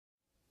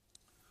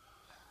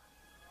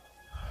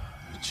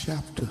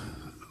chapter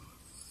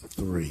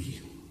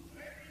 3,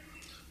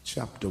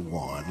 chapter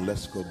 1.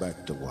 Let's go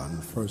back to 1.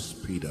 1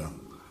 Peter,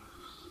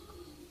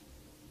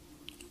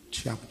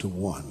 chapter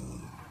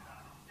 1,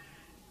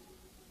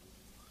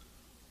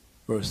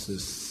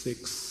 verses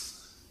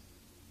 6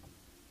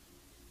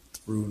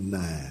 through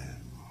 9.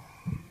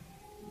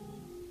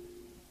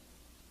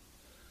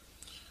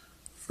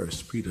 1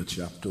 Peter,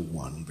 chapter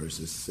 1,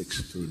 verses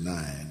 6 through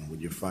 9.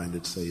 When you find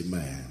it, say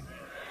amen.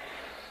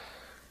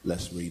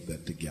 Let's read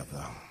that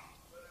together.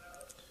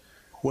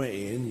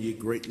 Wherein ye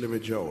greatly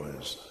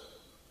rejoice,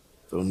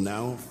 though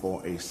now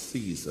for a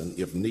season,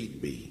 if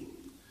need be,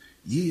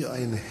 ye are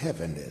in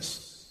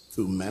heaviness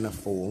through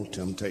manifold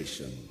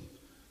temptation,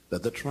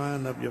 that the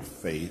trying of your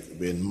faith,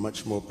 being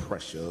much more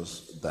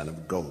precious than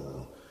of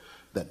gold,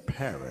 that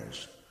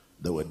perish,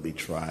 though it be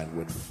tried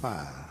with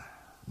fire,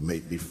 may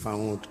be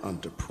found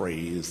unto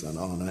praise and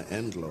honor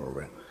and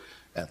glory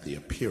at the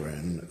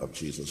appearing of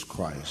Jesus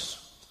Christ,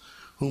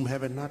 whom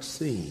having not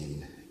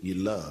seen ye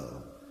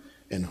love,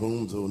 in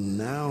whom though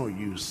now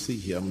you see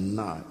him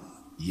not,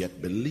 yet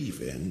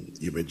believing,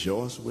 you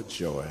rejoice with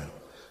joy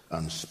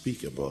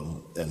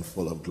unspeakable and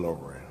full of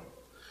glory,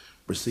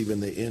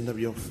 receiving the end of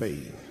your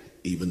faith,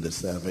 even the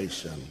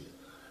salvation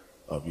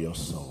of your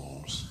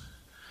souls.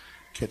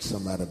 Catch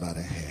somebody by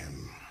the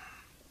hand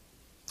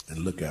and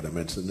look at him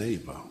and say,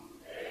 neighbor,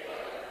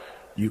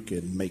 you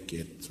can make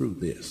it through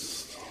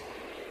this.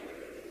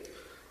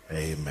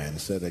 Amen.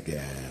 Say it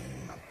again.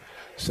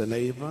 Say,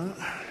 neighbor,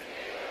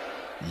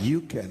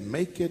 you can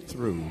make it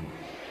through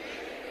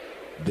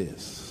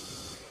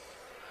this.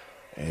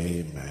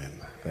 Amen.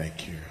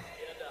 Thank you.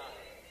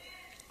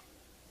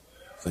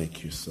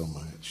 Thank you so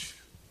much.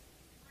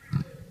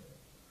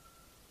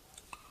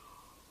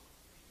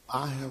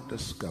 I have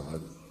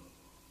discovered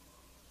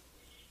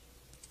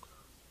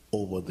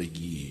over the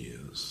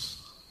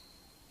years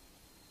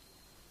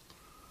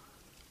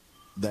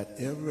that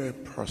every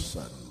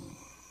person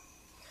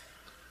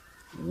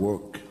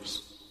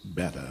works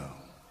better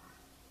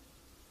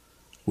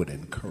with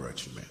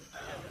encouragement.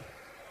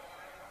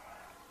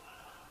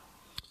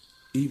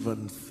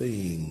 Even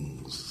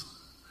things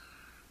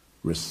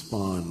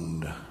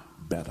respond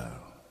better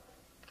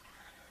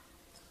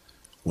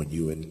when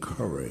you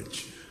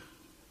encourage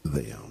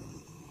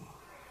them.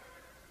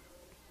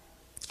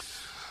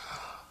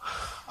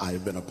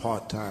 I've been a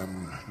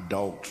part-time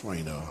dog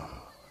trainer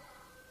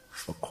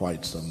for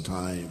quite some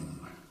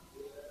time.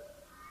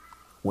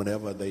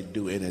 Whenever they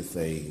do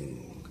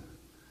anything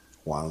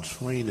while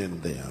training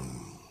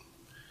them,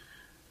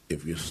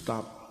 if you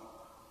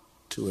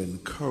stop to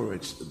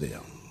encourage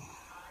them,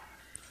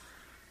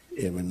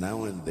 every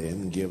now and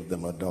then give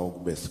them a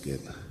dog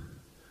biscuit,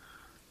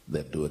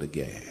 they'll do it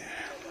again.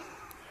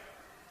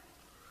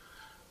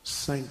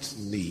 Saints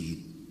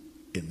need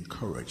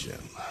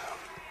encouraging.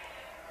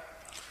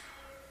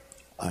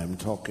 I'm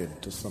talking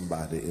to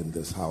somebody in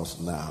this house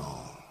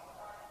now.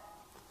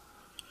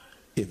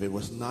 If it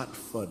was not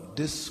for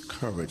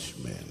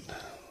discouragement,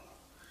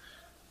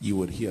 you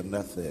would hear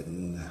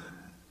nothing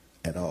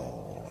at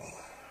all.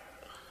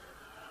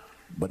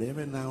 But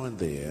every now and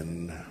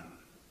then,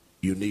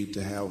 you need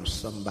to have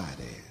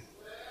somebody,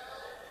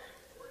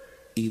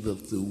 either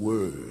through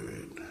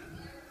word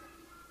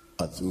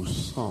or through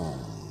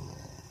song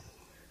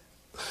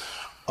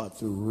or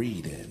through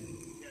reading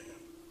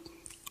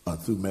or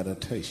through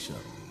meditation,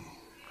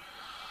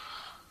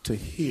 to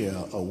hear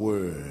a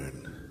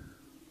word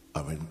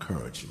of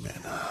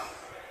encouragement.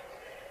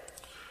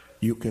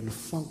 You can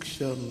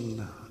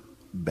function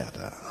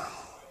better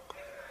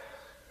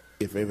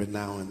if every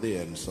now and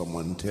then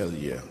someone tell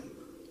you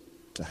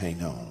to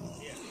hang on.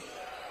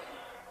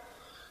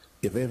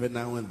 If every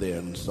now and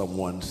then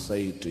someone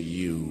say to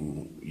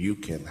you, you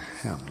can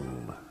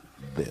handle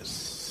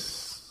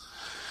this.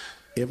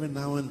 Every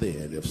now and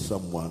then if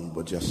someone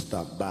would just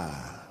stop by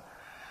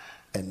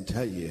and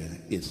tell you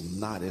it's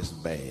not as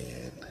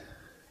bad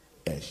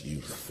as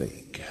you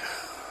think.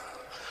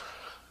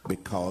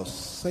 Because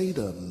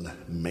Satan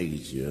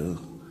made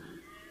you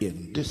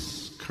in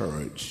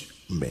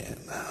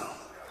discouragement.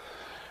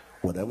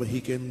 Whatever he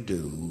can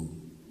do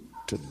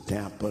to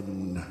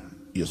dampen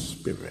your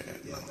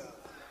spirit,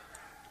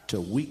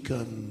 to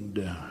weaken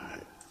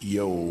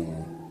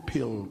your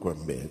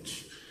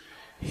pilgrimage,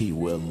 he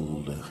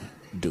will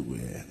do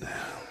it.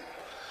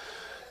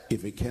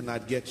 If he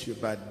cannot get you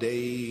by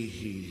day,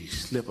 he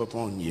slip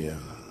upon you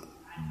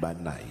by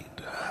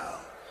night.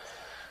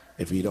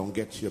 If he don't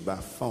get you by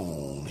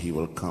phone, he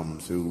will come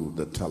through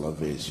the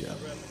television.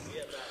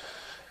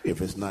 If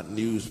it's not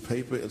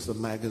newspaper, it's a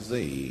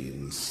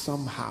magazine.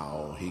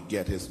 Somehow he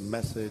get his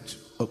message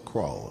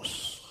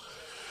across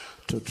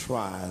to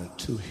try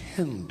to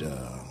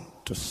hinder,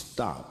 to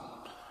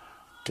stop,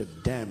 to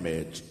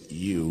damage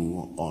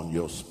you on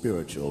your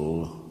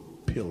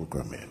spiritual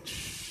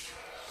pilgrimage.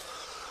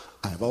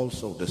 I've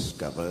also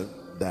discovered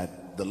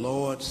that the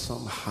Lord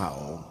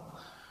somehow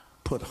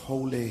put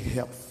holy,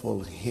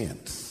 helpful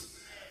hints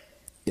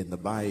in the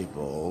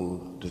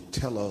Bible to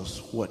tell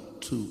us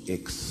what to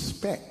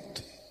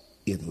expect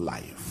in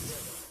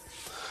life.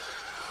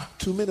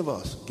 Too many of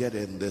us get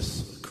in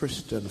this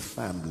Christian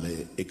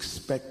family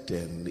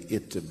expecting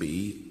it to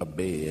be a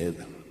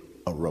bed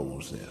of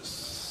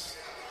roses.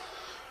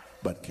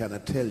 But can I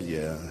tell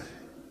you,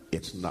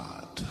 it's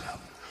not.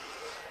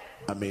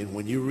 I mean,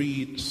 when you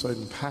read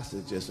certain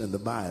passages in the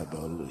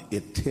Bible,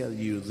 it tells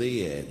you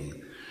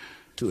then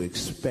to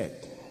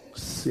expect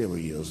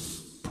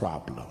serious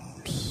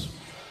problems.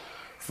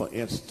 For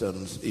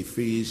instance,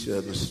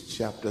 Ephesians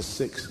chapter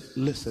 6,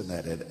 listen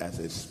at it as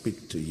it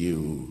speaks to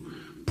you.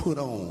 Put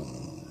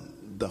on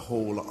the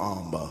whole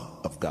armor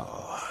of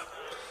God,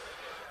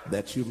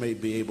 that you may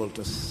be able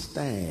to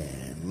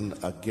stand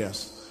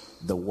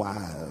against the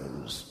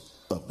wiles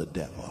of the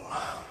devil.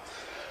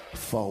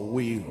 For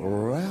we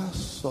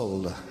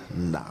wrestle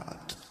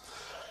not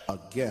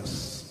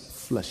against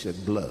flesh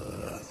and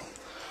blood,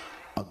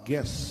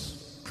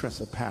 against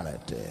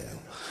principality.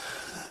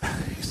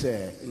 He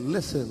said,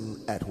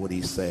 listen at what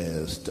he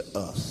says to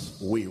us.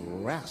 We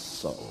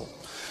wrestle,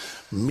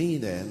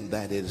 meaning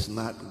that it's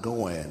not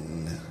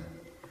going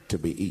to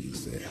be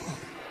easy.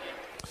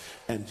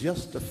 And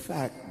just the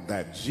fact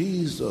that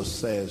Jesus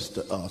says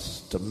to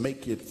us, to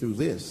make it through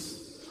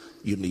this,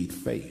 you need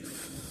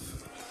faith.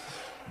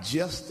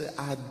 Just the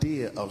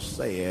idea of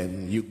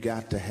saying you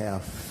got to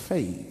have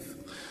faith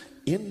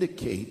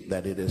indicate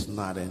that it is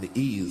not an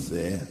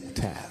easy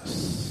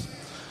task.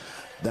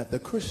 That the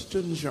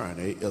Christian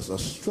journey is a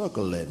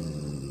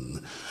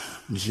struggling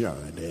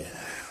journey.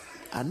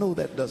 I know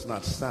that does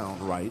not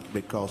sound right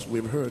because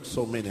we've heard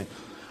so many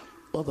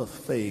other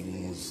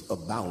things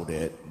about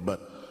it,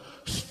 but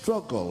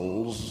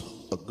struggles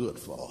are good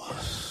for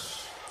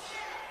us.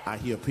 I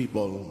hear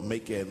people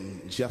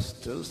making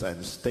gestures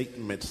and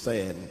statements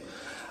saying,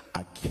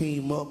 I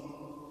came up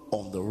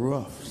on the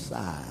rough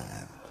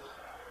side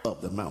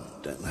of the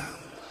mountain.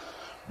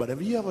 But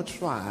have you ever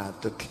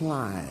tried to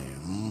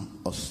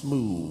climb a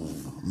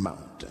smooth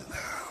mountain?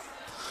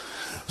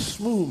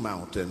 Smooth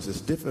mountains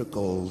is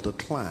difficult to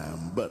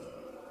climb,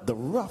 but the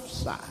rough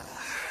side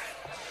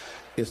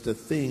is the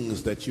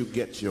things that you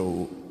get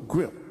your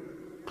grip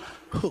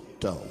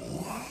hooked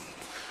on.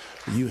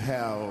 You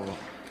have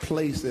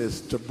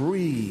places to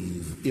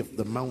breathe if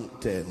the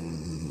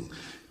mountain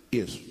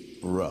is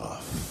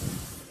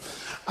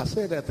rough. I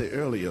said at the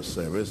earlier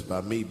service,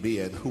 by me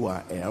being who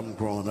I am,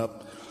 growing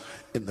up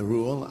in the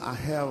rural, I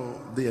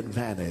have the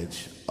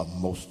advantage of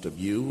most of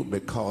you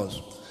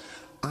because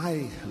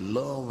I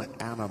love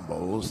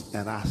animals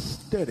and I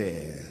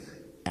study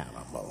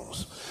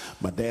animals.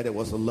 My daddy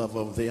was a lover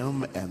of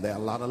them, and there are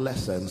a lot of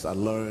lessons I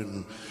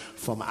learned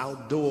from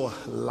outdoor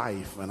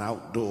life and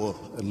outdoor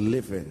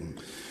living.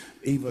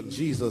 Even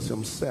Jesus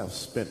himself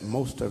spent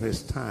most of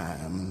his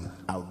time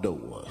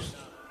outdoors.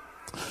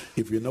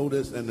 If you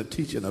notice in the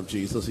teaching of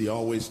Jesus, he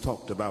always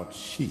talked about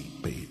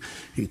sheep.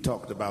 He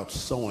talked about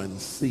sowing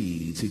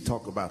seeds. He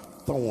talked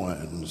about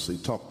thorns. He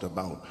talked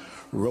about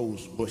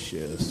rose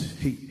bushes.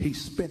 He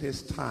spent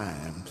his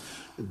time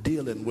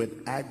dealing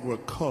with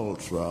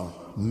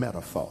agricultural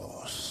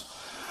metaphors.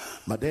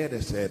 My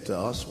daddy said to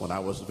us when I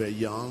was very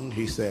young,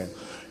 he said,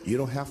 you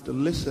don't have to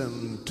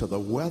listen to the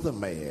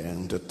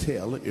weatherman to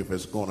tell if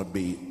it's going to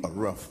be a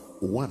rough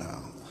winter.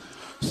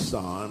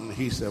 Son,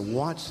 he said,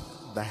 watch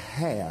the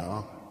hair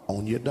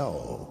on your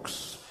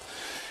dogs.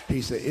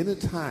 He said,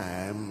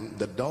 anytime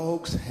the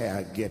dog's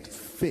hair gets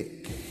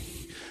thick,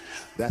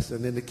 that's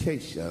an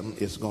indication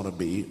it's going to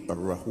be a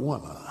rough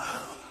winter.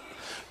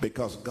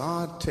 Because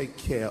God take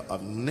care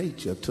of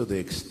nature to the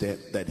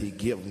extent that he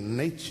give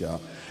nature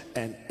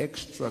an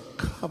extra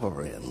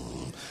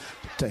covering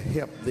to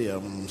help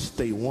them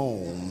stay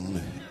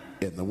warm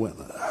in the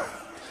winter.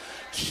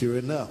 Sure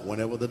enough,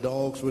 whenever the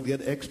dogs would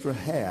get extra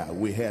hair,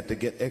 we had to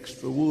get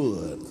extra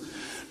wood.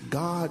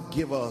 God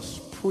give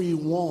us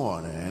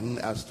pre-warning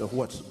as to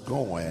what's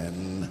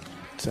going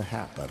to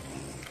happen.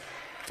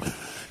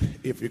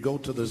 If you go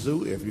to the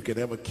zoo, if you can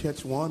ever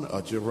catch one,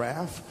 a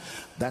giraffe,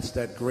 that's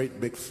that great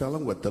big fella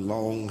with the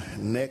long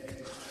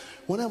neck.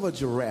 Whenever a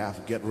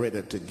giraffe get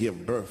ready to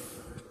give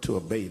birth to a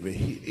baby,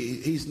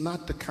 he's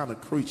not the kind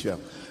of creature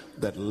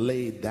that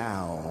lay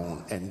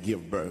down and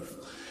give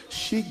birth.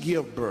 She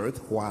give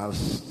birth while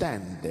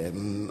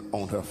standing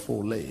on her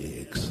 4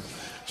 legs.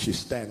 She's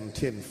standing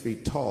 10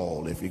 feet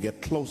tall if you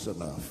get close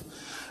enough.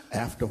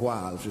 After a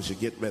while, as you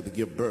get ready to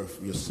give birth,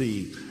 you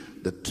see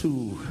the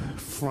 2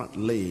 front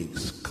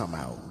legs come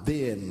out,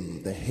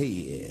 then the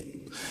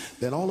head.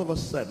 Then all of a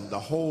sudden, the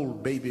whole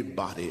baby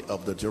body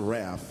of the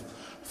giraffe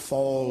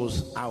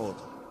falls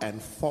out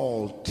and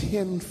fall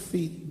 10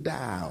 feet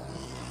down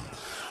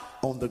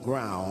on the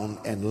ground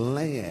and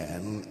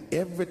land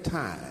every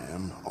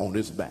time on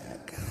his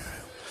back.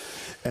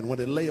 And when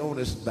it lay on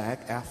his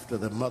back after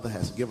the mother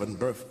has given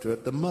birth to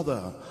it, the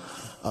mother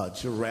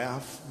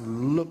giraffe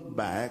look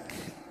back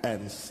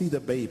and see the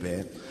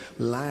baby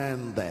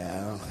lying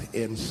there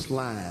in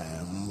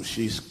slime.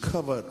 She's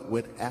covered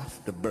with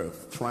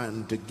afterbirth,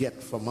 trying to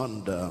get from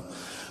under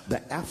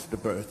the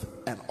afterbirth.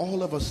 And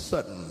all of a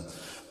sudden,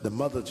 the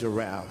mother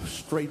giraffe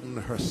straightened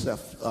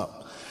herself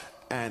up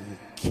and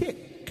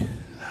kicked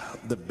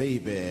the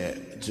baby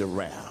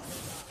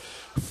giraffe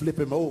flip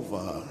him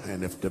over,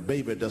 and if the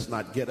baby does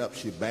not get up,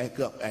 she back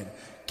up and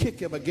kick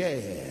him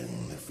again.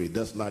 If he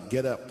does not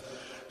get up,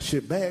 she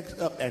backs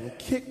up and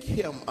kick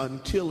him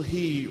until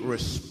he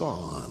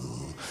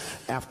responds.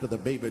 After the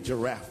baby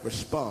giraffe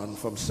responds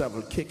from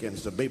several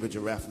kickings, the baby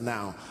giraffe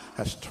now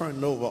has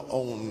turned over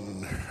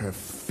on her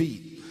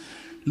feet.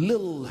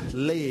 Little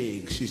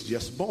legs, she's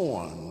just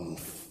born.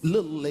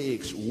 Little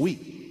legs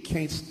weak,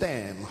 can't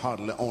stand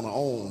hardly on her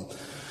own.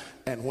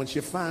 And when she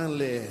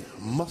finally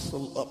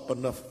muscle up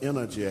enough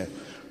energy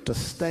to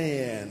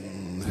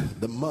stand,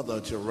 the mother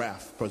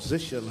giraffe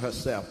positioned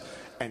herself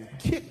and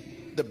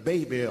kicked the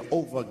baby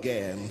over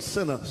again,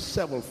 sent her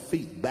several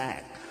feet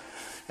back.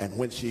 And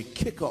when she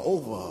kicked her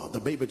over,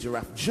 the baby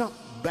giraffe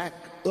jumped back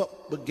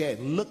up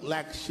again. Looked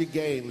like she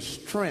gained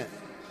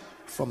strength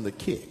from the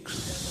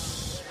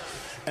kicks.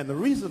 And the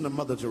reason the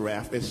mother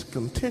giraffe is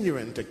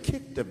continuing to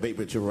kick the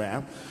baby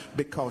giraffe,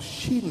 because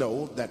she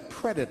knows that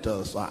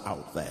predators are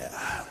out there.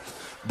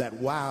 That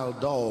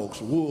wild dogs,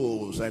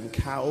 wolves, and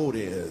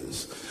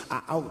coyotes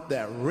are out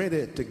there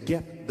ready to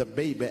get the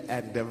baby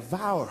and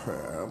devour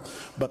her.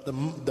 But the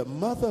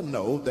mother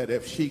knows that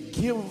if she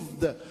gives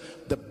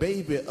the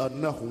baby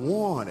enough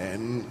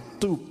warning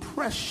through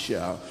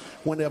pressure,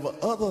 whenever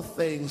other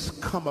things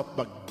come up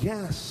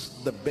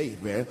against the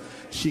baby,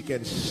 she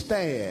can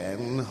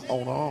stand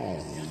on her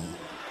own.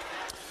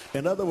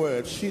 In other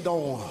words, she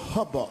don't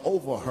hover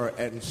over her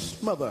and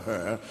smother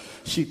her.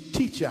 She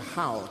teach her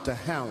how to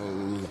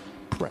handle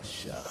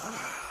pressure.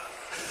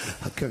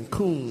 A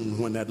cocoon,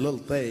 when that little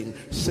thing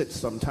sits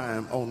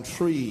sometime on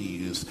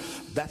trees,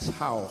 that's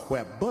how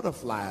where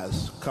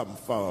butterflies come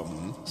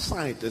from.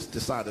 Scientists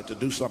decided to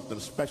do something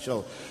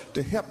special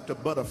to help the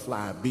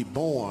butterfly be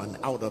born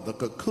out of the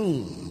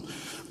cocoon.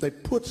 They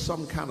put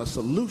some kind of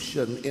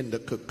solution in the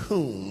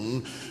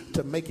cocoon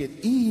to make it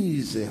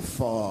easy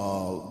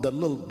for the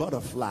little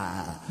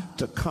butterfly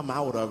to come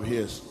out of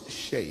his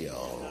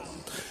shell.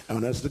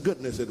 And as the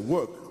goodness, it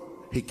worked.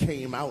 He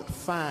came out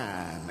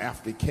fine.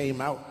 After he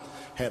came out,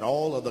 had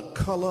all of the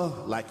color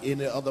like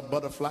any other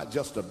butterfly,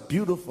 just a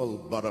beautiful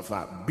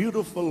butterfly,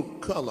 beautiful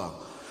color.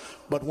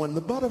 But when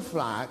the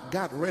butterfly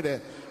got ready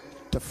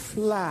to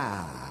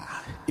fly,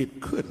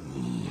 it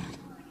couldn't,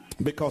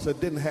 because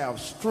it didn't have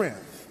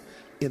strength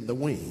in the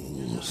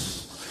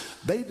wings.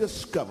 They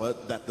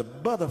discovered that the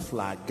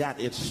butterfly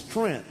got its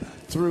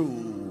strength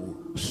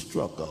through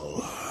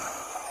struggle.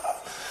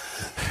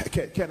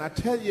 Can I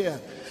tell you,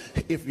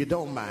 if you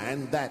don't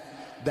mind, that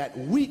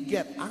we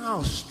get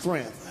our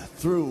strength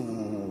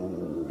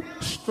through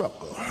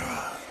struggle.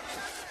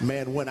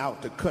 Man went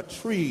out to cut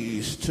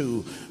trees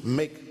to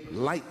make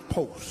light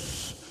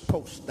posts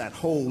that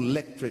hold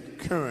electric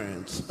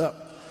currents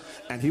up.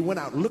 And he went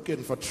out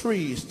looking for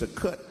trees to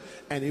cut,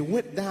 and he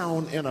went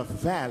down in a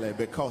valley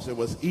because it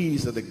was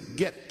easy to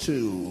get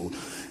to.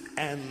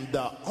 And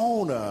the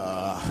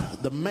owner,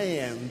 the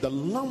man, the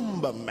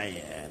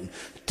lumberman,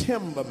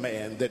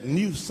 timberman that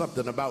knew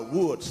something about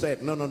wood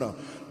said, no,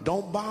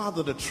 don't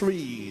bother the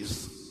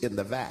trees in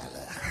the valley.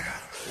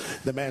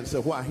 The man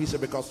said, why? He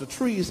said, because the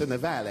trees in the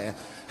valley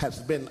has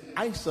been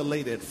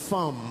isolated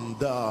from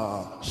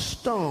the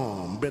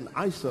storm, been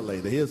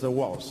isolated. Here's a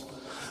waltz,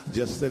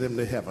 just send him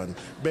to heaven.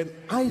 Been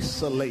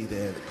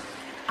isolated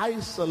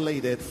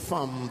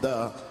from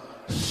the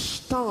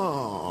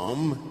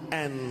storm,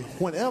 and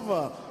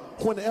whenever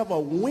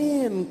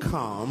wind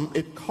comes,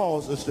 it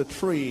causes the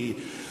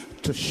tree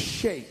to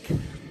shake,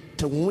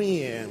 to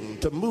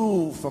wind, to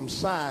move from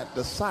side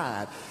to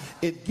side.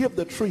 It gives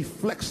the tree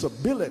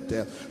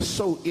flexibility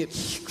so it's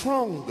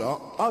stronger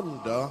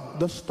under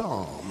the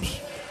storms.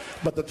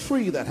 But the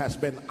tree that has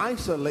been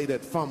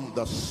isolated from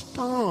the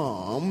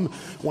storm,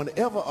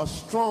 whenever a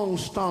strong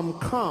storm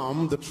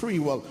comes, the tree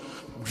will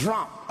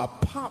drop a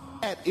pop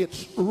at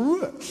its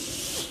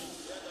roots.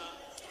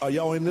 Are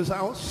y'all in this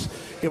house?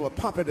 It will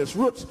pop at its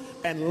roots.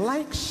 And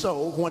like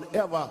so,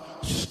 whenever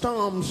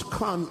storms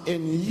come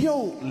in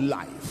your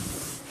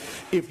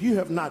life, if you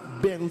have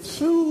not been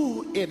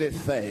through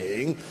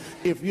anything,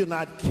 if you're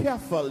not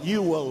careful,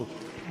 you will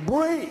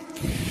break,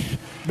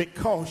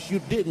 because you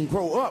didn't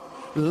grow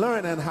up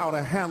learning how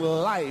to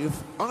handle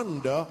life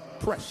under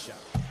pressure.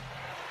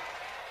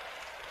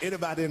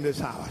 Anybody in this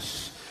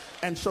house?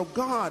 And so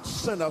God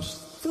sent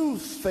us through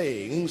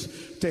things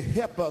to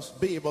help us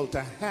be able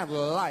to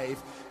handle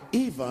life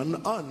even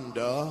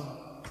under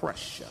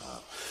pressure.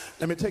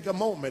 Let me take a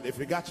moment, if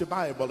you got your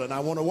Bible, and I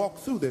want to walk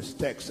through this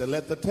text and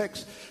let the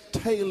text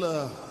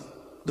tailor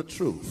the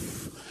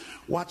truth.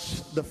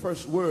 Watch the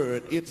first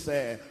word. It's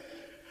a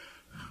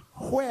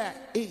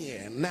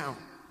wherein. Now,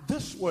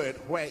 this word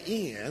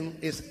wherein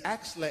is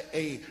actually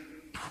a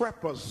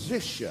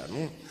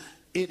preposition.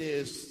 It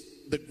is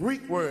the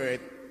Greek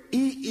word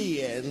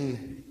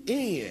en.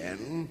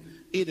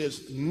 It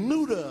is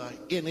neuter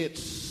in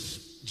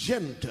its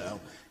gender.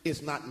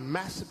 It's not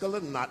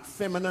masculine, not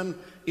feminine.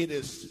 It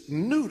is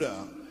neuter.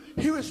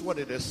 Here is what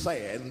it is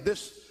saying.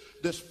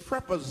 This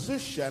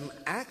preposition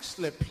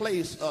actually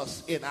places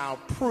us in our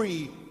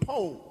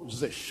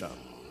preposition,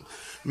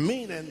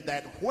 meaning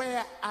that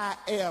where I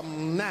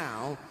am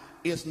now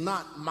is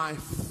not my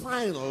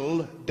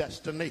final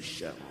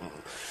destination.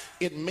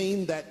 It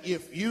means that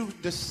if you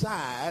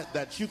decide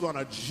that you're going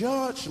to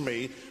judge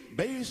me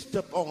based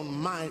upon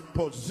my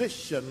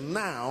position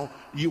now,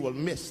 you will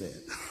miss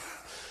it.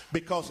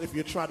 Because if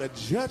you try to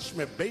judge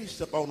me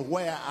based upon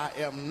where I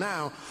am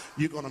now,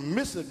 you're going to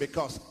miss it,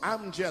 because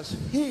I'm just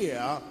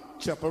here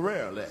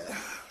temporarily.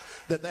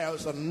 That there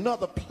is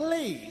another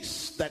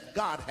place that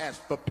God has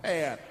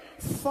prepared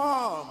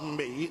for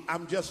me.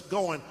 I'm just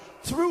going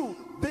through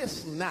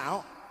this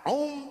now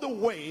on the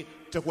way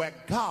to where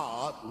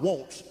God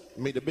wants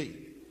me to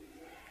be.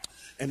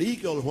 An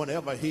eagle,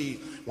 whenever he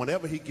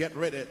get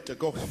ready to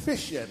go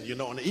fishing, you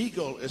know, an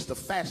eagle is the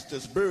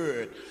fastest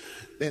bird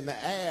in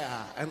the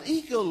air. An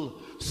eagle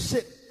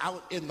sit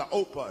out in the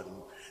open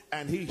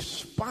and he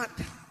spot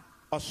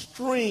a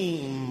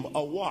stream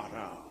of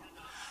water.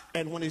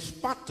 And when he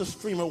spot the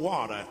stream of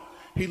water,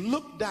 he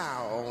look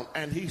down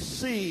and he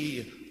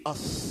see a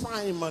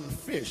salmon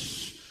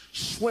fish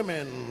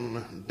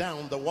swimming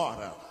down the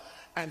water.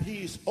 And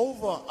he's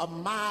over a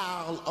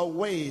mile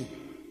away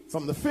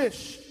from the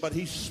fish, but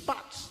he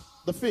spots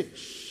the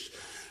fish.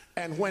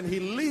 And when he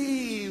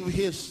leave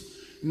his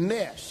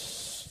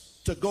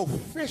nest to go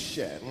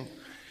fishing,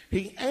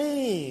 he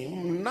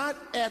aim not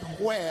at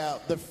where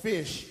the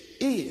fish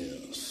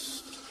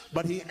is,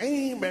 but he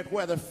aim at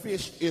where the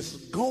fish is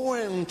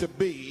going to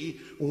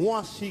be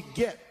once he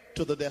get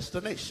to the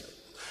destination.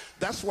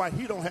 That's why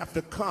he don't have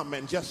to come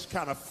and just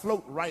kind of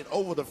float right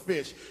over the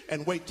fish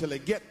and wait till he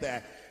get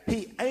there.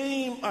 He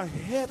aim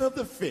ahead of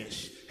the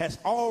fish, has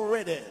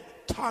already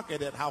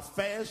targeted how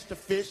fast the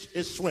fish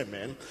is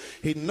swimming.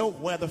 He know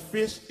where the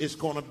fish is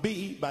going to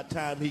be by the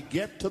time he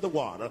get to the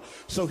water.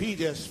 So he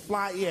just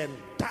fly in,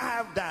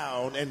 dive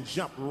down, and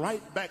jump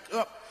right back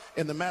up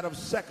in the matter of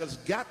seconds.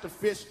 Got the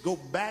fish, go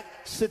back,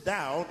 sit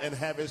down, and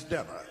have his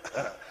dinner.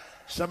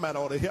 Somebody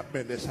ought to help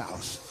me in this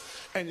house.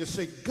 And you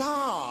see,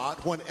 God,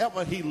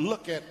 whenever he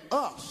look at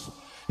us,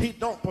 he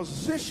don't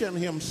position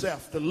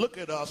himself to look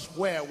at us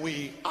where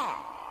we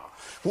are.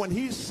 When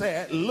he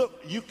said,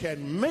 look, you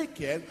can make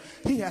it,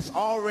 he has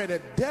already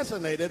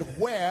designated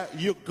where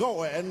you're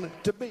going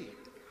to be.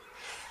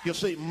 You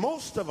see,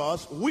 most of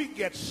us, we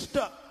get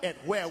stuck at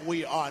where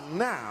we are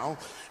now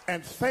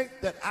and think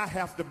that I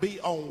have to be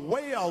on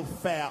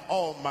welfare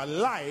all my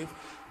life.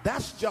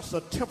 That's just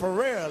a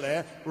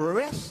temporarily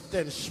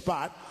resting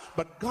spot.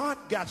 But God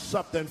got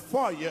something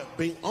for you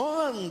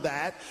beyond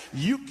that.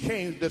 You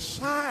can't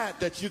decide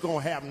that you're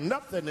going to have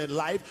nothing in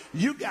life.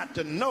 You got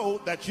to know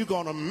that you're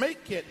going to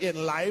make it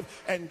in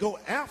life and go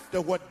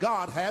after what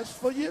God has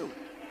for you.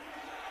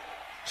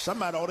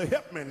 Somebody ought to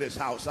help me in this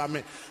house.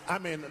 You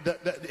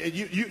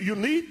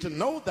need to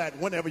know that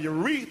whenever you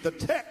read the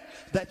text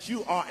that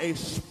you are a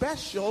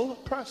special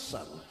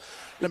person.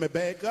 Let me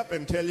back up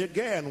and tell you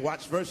again.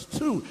 Watch verse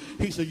 2.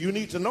 He said, you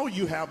need to know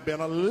you have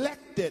been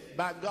elected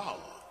by God.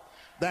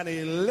 That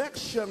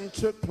election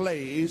took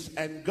place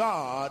and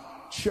God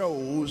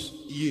chose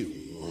you.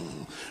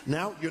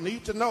 Now, you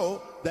need to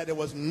know that it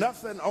was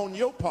nothing on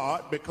your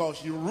part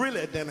because you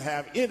really didn't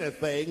have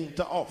anything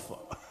to offer.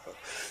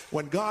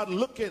 When God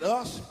look at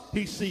us,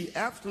 he see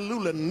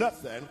absolutely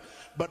nothing.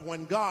 But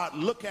when God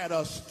look at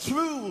us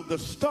through the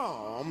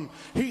storm,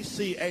 he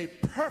see a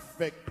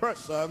perfect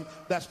person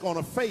that's going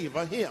to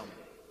favor him.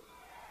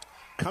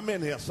 Come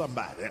in here,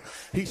 somebody.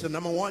 He said,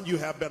 number one, you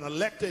have been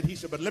elected. He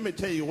said, but let me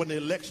tell you, when the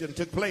election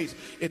took place,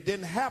 it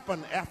didn't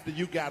happen after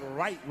you got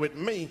right with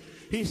me.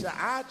 He said,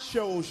 I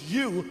chose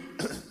you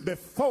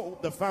before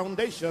the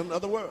foundation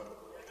of the world.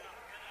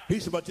 He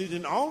said, but you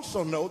didn't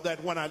also know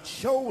that when I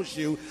chose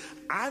you,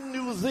 I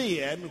knew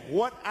then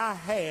what I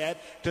had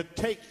to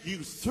take you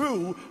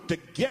through to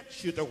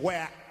get you to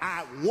where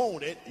I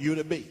wanted you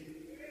to be.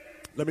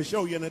 Let me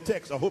show you in the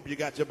text. I hope you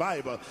got your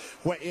Bible.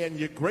 Wherein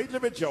you greatly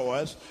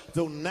rejoice,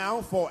 though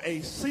now for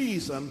a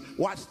season,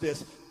 watch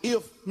this,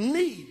 if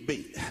need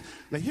be.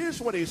 Now here's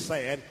what he's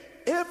saying.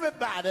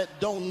 Everybody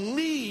don't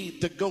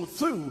need to go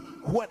through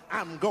what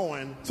I'm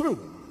going through.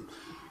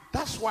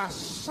 That's why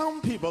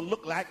some people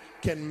look like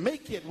can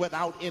make it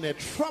without any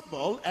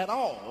trouble at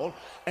all,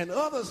 and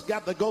others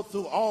got to go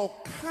through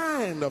all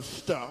kind of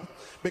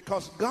stuff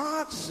because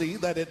God see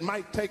that it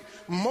might take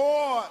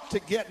more to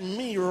get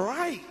me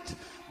right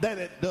than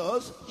it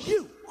does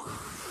you.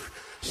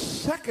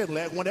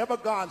 Secondly, whenever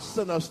God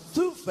sends us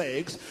through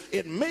things,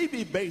 it may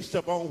be based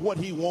upon what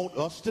he wants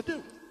us to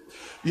do.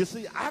 You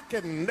see, I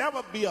can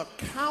never be a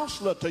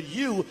counselor to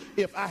you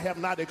if I have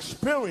not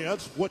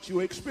experienced what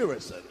you're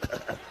experiencing.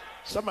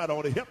 Somebody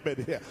ought to help me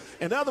here.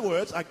 In other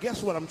words, I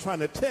guess what I'm trying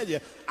to tell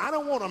you, I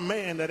don't want a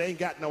man that ain't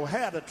got no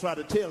hair to try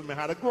to tell me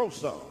how to grow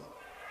some.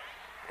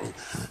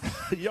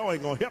 Y'all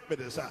ain't going to help me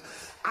this time.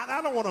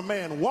 I don't want a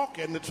man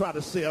walking to try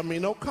to sell me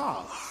no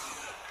car.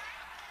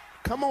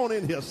 Come on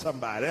in here,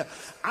 somebody.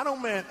 I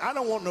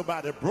don't want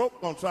nobody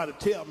broke gonna try to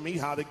tell me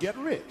how to get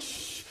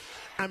rich.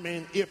 I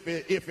mean, if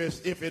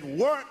it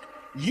work,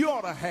 you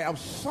ought to have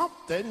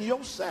something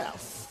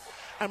yourself.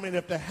 I mean,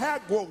 if the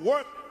hair will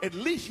work, at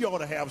least you ought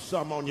to have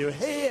some on your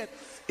head.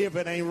 If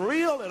it ain't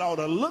real, it ought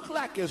to look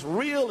like it's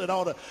real. It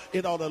ought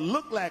to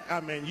look like, I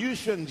mean, you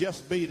shouldn't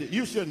just be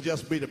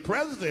the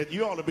president.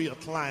 You ought to be a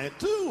client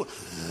too.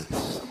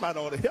 Somebody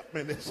ought to help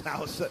me in this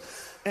house.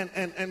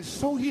 And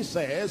so he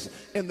says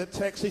in the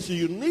text, he says,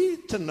 you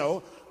need to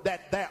know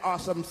that there are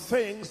some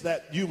things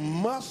that you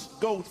must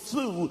go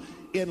through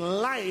in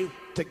life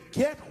to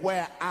get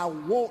where I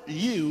want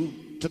you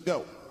to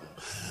go.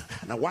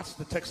 Now watch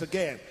the text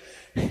again.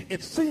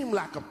 It seemed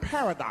like a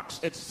paradox.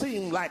 It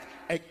seemed like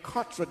a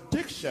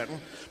contradiction,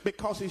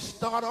 because he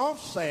started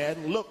off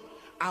saying, look,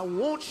 I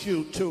want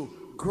you to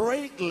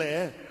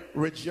greatly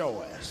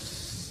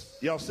rejoice.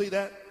 Y'all see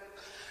that?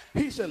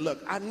 He said,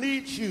 look, I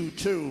need you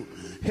to,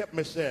 help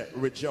me say,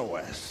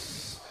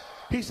 rejoice.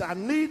 He said, I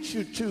need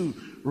you to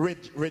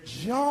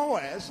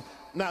rejoice.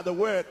 Now the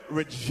word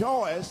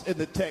rejoice in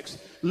the text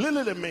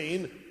literally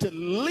means to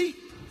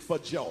leap for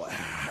joy.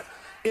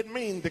 It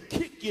means to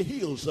kick your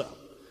heels up.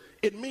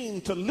 It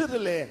means to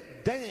literally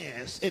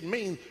dance. It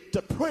means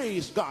to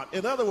praise God.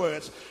 In other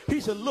words, he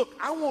said, look,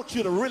 I want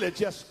you to really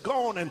just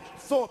go on and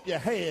throw up your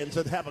hands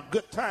and have a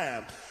good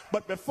time.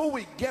 But before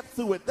we get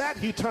through with that,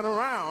 he turned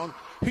around.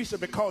 He said,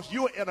 because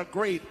you're in a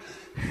great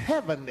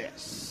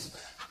heaviness.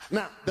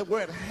 Now, the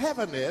word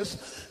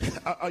heaviness,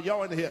 are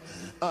y'all in here?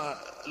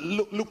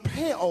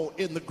 Lupeo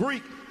in the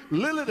Greek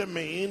literally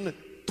means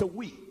to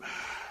weep.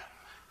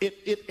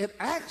 It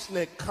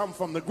actually comes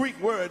from the Greek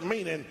word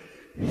meaning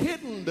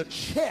hidden the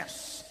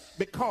chest,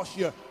 because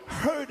you're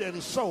hurting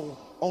so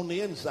on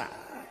the inside.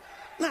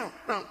 Now,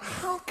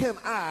 how can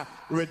I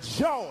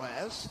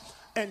rejoice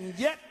and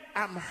yet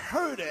I'm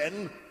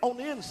hurting on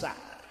the inside?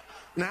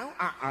 Now,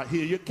 I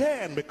hear you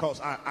can,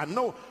 because I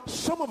know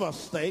some of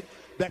us think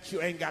that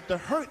you ain't got to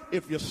hurt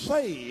if you're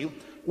saved.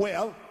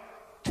 Well,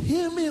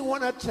 hear me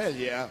when I tell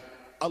you,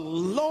 a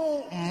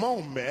low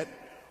moment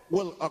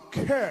will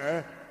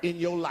occur in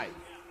your life.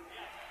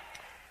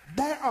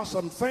 There are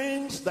some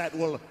things that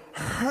will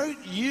hurt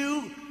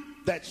you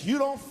that you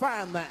don't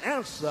find the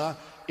answer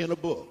in a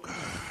book.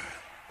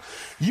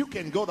 You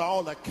can go to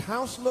all the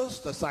counselors,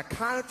 the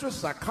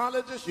psychiatrists,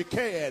 psychologists, you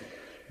can,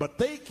 but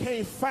they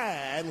can't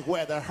find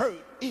where the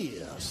hurt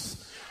is.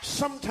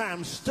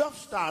 Sometimes stuff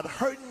starts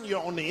hurting you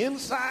on the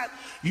inside.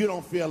 You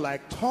don't feel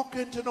like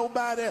talking to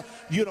nobody.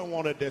 You don't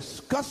want to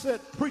discuss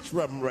it, preach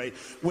Reverend Ray,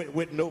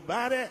 with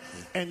nobody,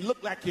 and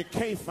look like you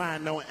can't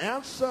find no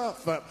answer.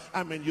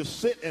 You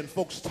sit and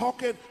folks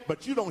talking,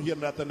 but you don't hear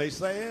nothing they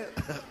saying.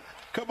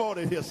 Come on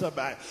and hear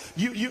somebody.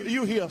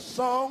 You hear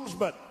songs,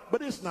 but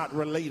it's not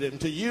relating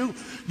to you.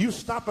 You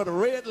stop at a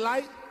red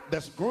light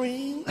that's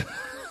green.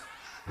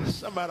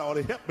 Somebody ought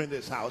to help me in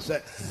this house.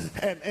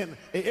 And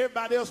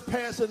everybody else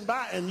passing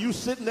by, and you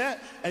sitting there,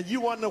 and you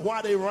wonder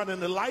why they running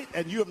the light,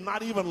 and you have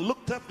not even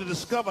looked up to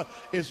discover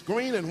it's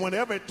green, and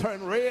whenever it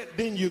turns red,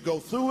 then you go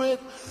through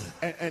it.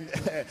 And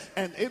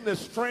isn't it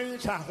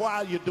strange how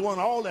while you're doing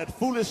all that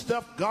foolish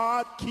stuff,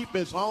 God keep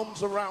his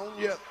arms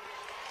around you?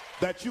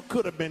 That you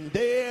could have been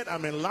dead. I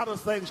mean, a lot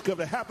of things could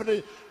have happened to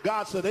you.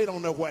 God said they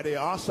don't know where they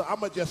are, so I'm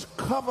going to just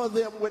cover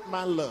them with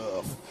my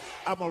love.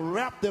 I'm going to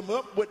wrap them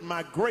up with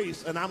my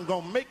grace, and I'm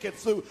going to make it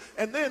through.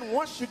 And then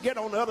once you get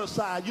on the other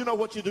side, you know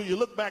what you do? You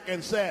look back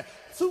and say,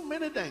 through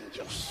many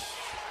dangers,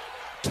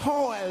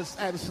 toils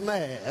and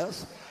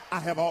snares, I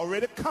have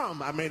already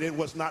come. I mean, it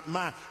was not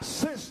my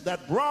sense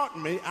that brought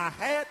me. I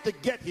had to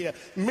get here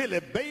merely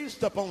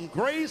based upon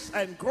grace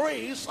and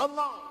grace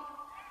alone.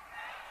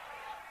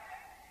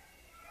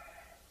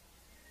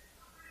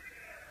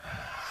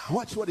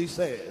 Watch what he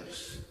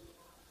says.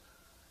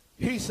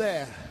 He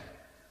said,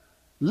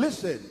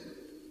 listen,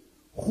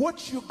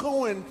 what you're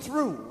going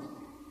through,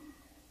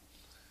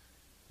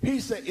 he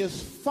said,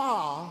 is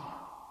far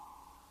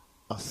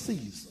a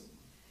season.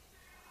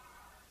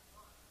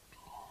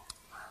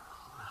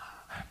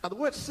 Now, the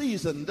word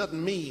season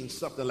doesn't mean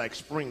something like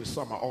spring,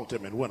 summer,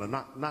 autumn, and winter.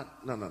 No.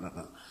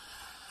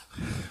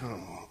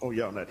 Oh,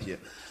 y'all not here.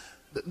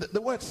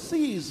 The word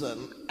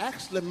season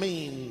actually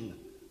means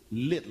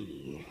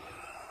little.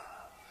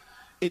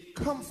 It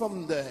comes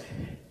from the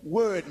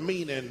word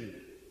meaning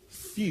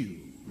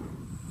few.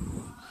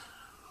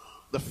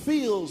 The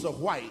fields are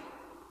white,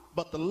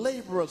 but the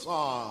laborers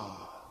are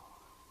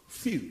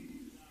few.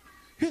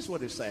 Here's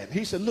what he's saying.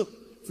 He said,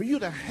 look, for you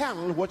to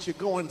handle what you're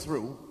going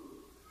through,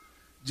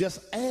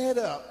 just add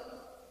up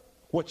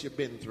what you've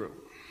been through.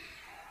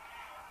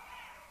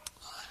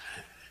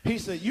 He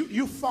said,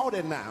 you're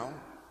 40 now,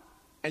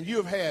 and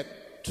you've had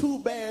 2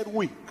 bad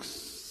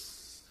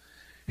weeks.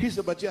 He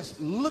said, but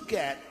just look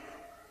at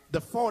the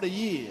 40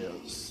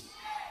 years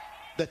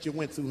that you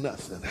went through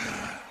nothing.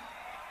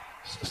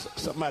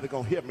 Somebody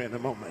gonna hear me in a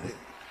moment.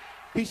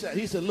 He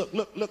said,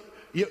 look,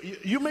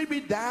 you may be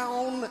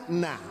down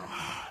now.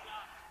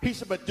 He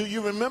said, but do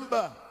you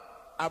remember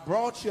I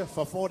brought you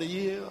for 40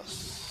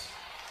 years?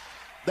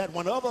 That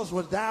when others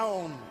were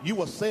down, you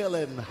were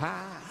sailing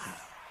high.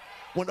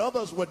 When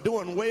others were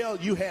doing well,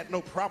 you had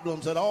no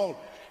problems at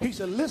all. He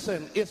said,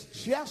 listen, it's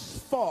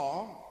just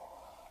for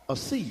a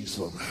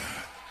season.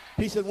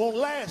 He said, won't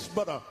last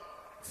but a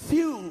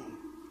few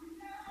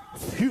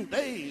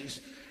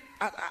days.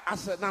 I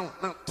said, now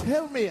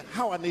tell me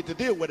how I need to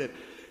deal with it.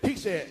 He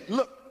said,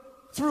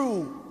 look,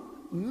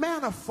 through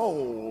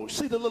manifold.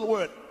 See the little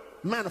word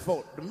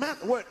manifold. The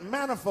word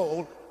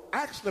manifold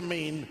actually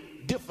means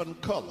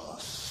different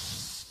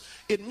colors.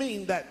 It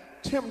means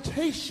that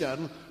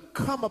temptation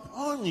come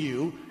upon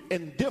you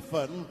in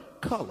different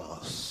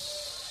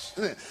colors.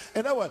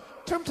 In other words,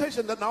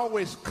 temptation doesn't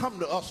always come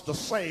to us the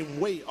same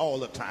way all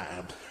the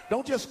time.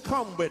 Don't just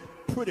come with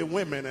pretty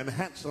women and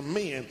handsome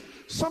men.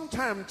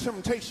 Sometimes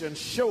temptation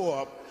show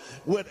up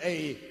with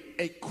a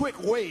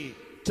quick way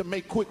to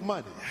make quick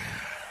money.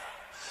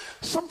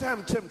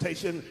 Sometimes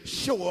temptation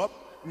show up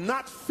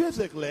not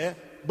physically,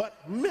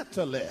 but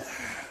mentally.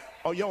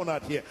 Oh, y'all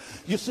not here.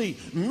 You see,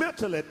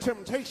 mentally,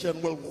 temptation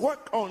will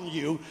work on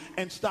you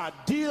and start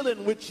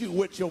dealing with you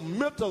with your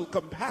mental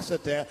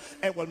capacity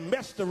and will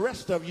mess the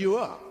rest of you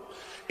up.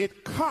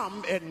 It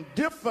come in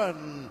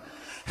different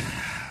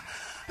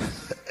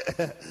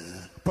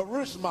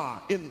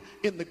Parisma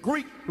in the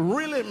Greek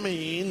really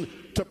mean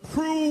to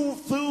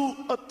prove through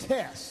a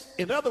test.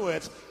 In other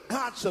words,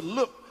 God said,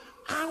 look,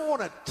 I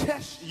want to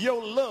test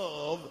your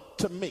love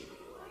to me.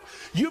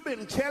 You've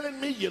been telling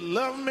me you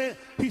love me.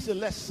 He said,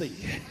 let's see.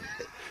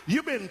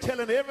 You've been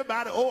telling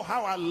everybody, oh,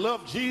 how I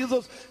love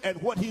Jesus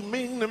and what he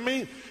means to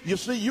me. You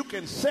see, you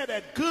can say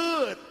that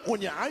good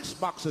when your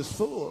icebox is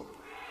full.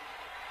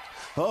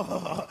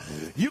 Oh,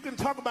 you can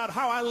talk about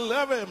how I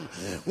love him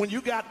when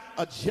you got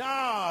a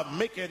job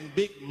making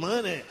big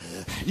money.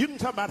 You can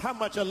talk about how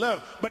much I love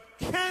him. But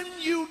can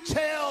you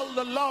tell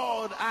the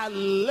Lord I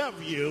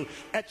love you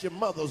at your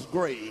mother's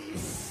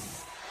grave?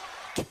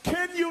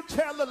 Can you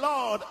tell the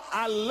Lord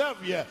I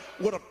love you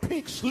with a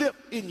pink slip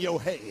in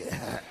your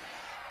hair?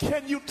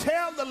 Can you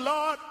tell the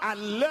Lord I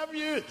love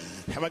you?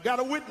 Have I got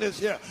a witness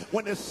here?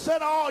 When they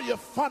set all your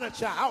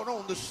furniture out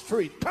on the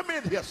street, come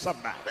in here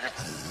somebody.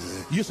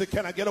 You say,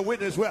 can I get a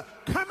witness? Well,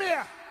 come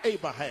here,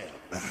 Abraham.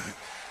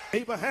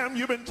 Abraham,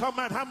 you've been talking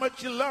about how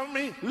much you love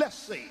me. Let's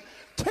see.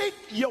 Take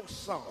your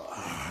son,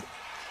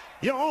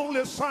 your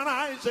only son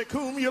Isaac,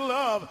 whom you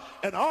love,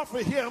 and offer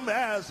him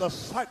as a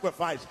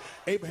sacrifice.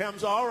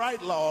 Abraham's all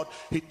right, Lord.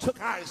 He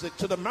took Isaac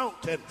to the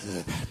mountain,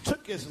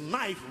 took his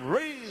knife,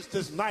 raised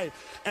his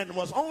knife, and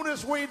was on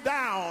his way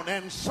down,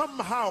 and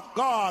somehow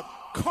God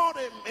caught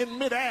him in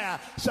midair.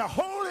 Said,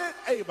 hold it,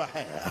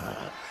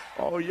 Abraham.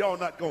 Oh, y'all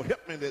not going to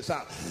help me this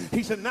out.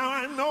 He said, now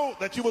I know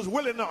that you was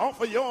willing to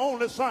offer your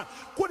only son.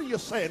 What are you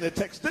saying in the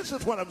text? This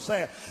is what I'm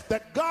saying.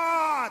 That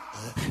God,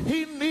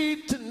 he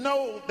need to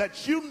know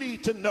that you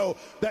need to know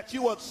that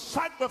you will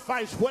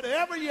sacrifice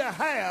whatever you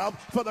have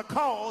for the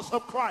cause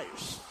of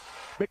Christ.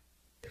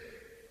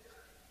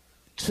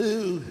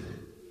 To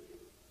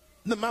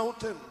the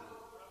mountain.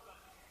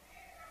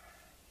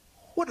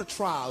 What are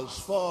trials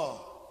for?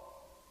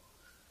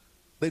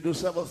 They do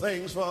several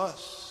things for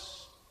us.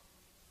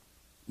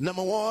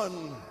 Number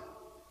one,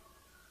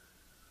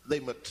 they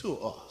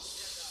mature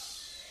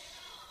us.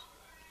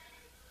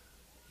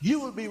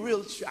 You will be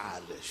real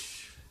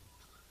childish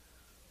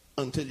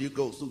until you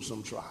go through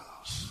some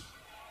trials.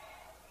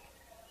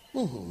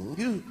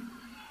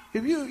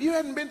 If you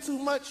hadn't been through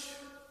much,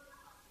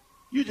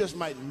 you just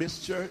might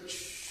miss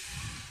church,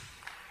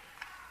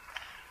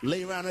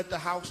 lay around at the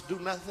house, do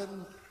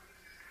nothing.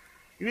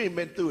 You ain't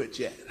been through it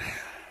yet.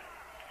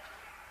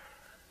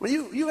 When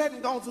you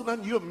hadn't gone through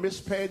nothing, you'll miss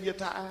paying your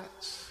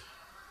tithes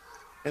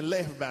and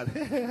laugh about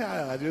it.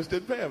 I just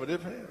didn't pay them, I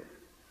didn't pay them.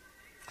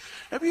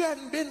 If you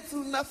hadn't been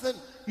through nothing,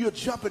 you'll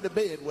jump into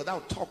bed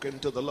without talking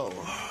to the Lord.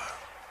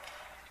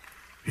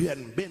 If you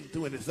hadn't been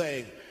through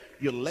anything,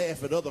 you'll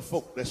laugh at other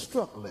folk that's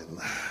struggling.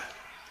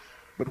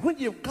 But when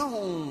you've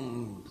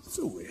gone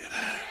through it,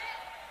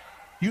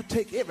 you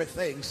take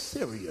everything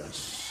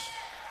serious.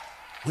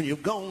 When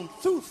you've gone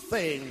through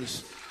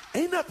things,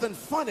 ain't nothing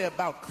funny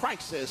about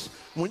crisis.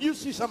 When you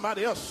see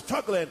somebody else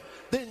struggling,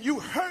 then you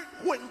hurt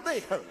when they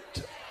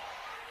hurt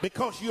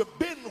because you've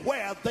been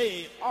where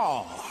they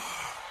are.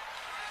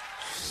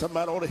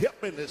 Somebody ought to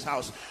help me in this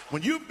house.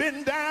 When you've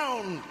been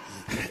down,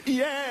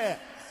 yeah,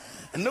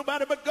 and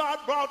nobody but God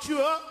brought you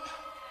up,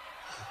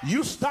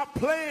 you stop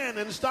playing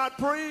and start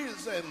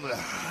praising.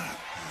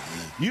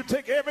 You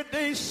take every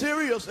day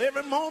serious.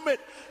 Every moment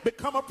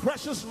become a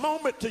precious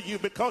moment to you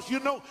because you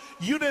know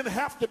you didn't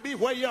have to be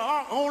where you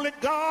are. Only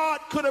God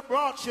could have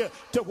brought you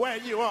to where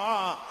you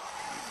are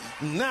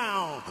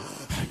now.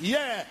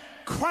 Yeah,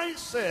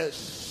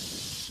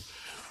 crisis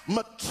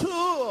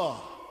mature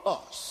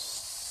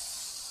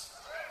us,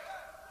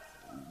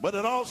 but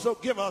it also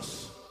give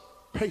us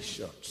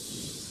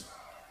patience.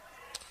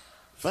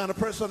 Find a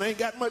person that ain't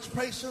got much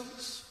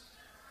patience,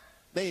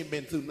 they ain't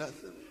been through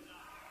nothing.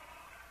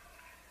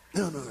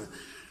 No.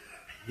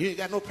 You ain't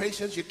got no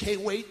patience. You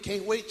can't wait.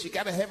 You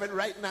got to have it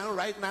right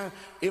now.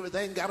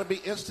 Everything got to be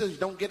instant. You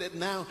don't get it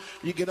now,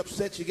 you get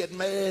upset, you get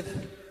mad.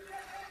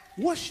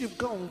 Once you've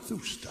gone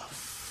through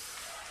stuff,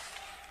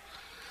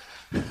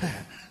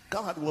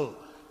 God will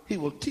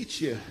teach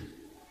you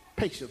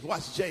patience.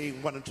 Watch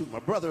James 1 and 2. My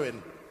brother,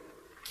 and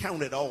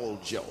count it all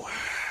joy.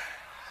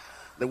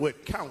 The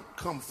word count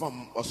comes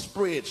from a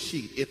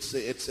spreadsheet.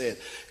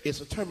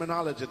 It's a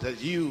terminology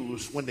that's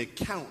used when they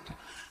count,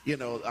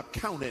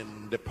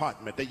 accounting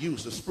department. They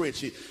use a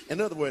spreadsheet. In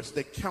other words,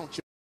 they count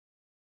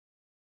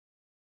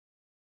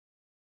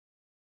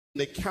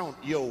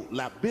your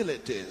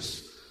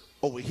liabilities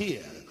over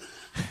here.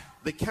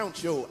 They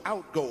count your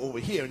outgo over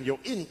here and your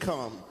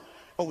income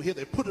over here.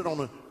 They put it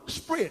on a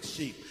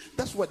spreadsheet.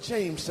 That's what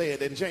James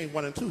said in James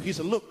 1 and 2. He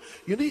said, look,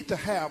 you need to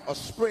have a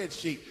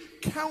spreadsheet.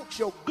 Count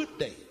your good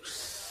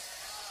days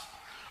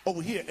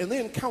over here and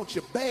then count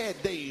your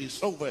bad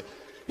days over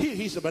here.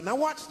 He said, but now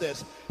watch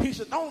this. He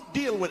said, don't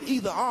deal with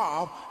either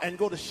or and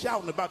go to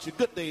shouting about your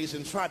good days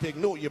and try to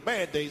ignore your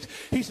bad days.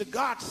 He said,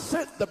 God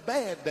sent the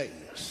bad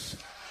days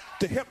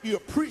to help you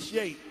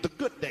appreciate the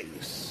good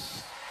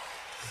days.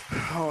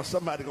 Oh,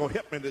 somebody gonna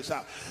help me this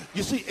out.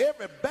 You see,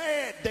 every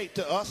bad day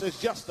to us is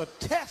just a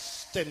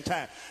testing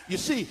time. You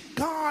see,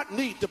 God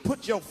needs to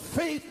put your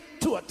faith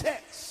to a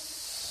test.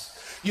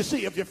 You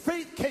see, if your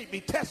faith can't be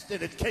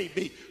tested, it can't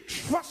be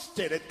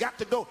trusted. It got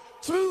to go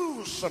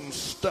through some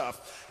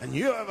stuff. And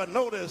you ever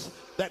notice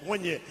that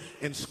when you're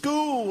in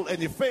school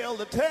and you fail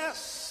the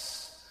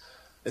test,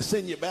 they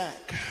send you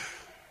back.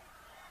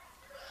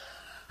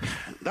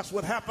 That's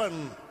what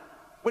happened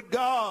with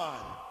God.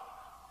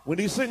 When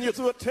he send you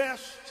through a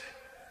test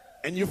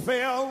and you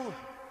fail,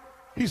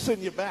 he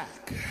send you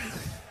back.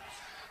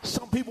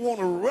 Some people want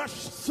to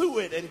rush through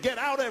it and get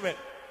out of it.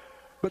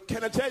 But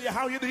can I tell you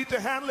how you need to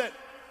handle it?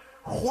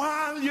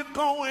 While you're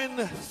going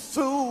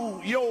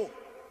through your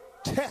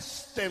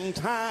testing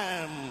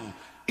time,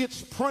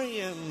 it's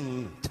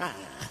praying time.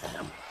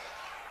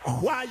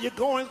 While you're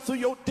going through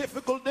your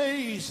difficult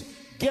days,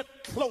 get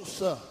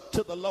closer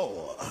to the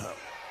Lord.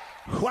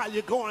 While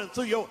you're going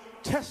through your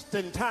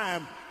testing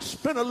time,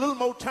 spend a little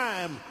more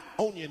time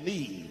on your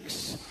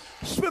knees.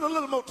 Spend a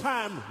little more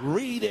time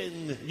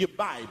reading your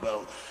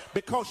Bible,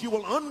 because you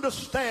will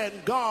understand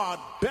God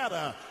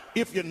better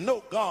if you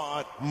know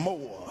God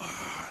more.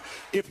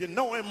 If you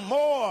know him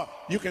more,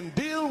 you can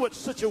deal with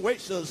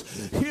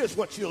situations. Here's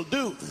what you'll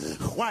do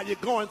while you're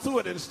going through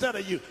it. Instead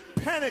of you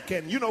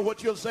panicking, you know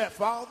what you'll say?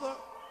 Father,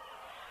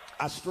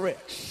 I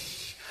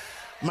stretch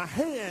my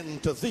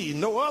hand to thee.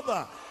 No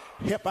other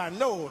help I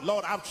know.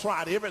 Lord, I've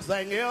tried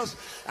everything else.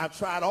 I've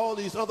tried all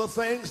these other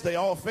things. They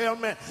all failed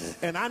me.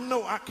 And I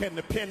know I can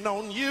depend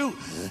on you.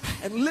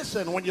 And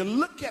listen, when you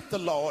look at the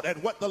Lord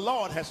and what the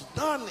Lord has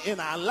done in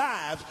our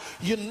lives,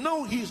 you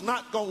know he's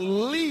not going to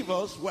leave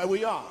us where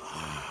we are.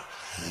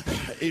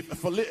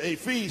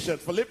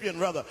 Philippians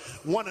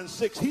 1 and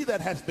 6, he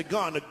that has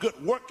begun a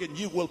good work in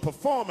you will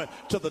perform it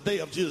to the day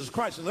of Jesus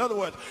Christ. In other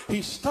words,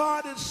 he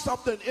started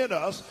something in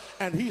us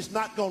and he's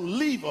not going to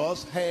leave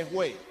us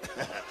halfway.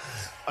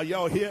 Are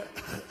y'all here?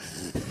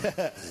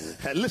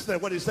 Listen to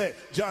what he said.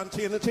 John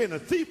 10 and 10, a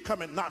thief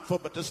cometh not for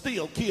but to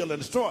steal, kill,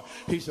 and destroy.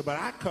 He said, but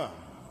I come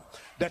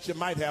that you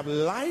might have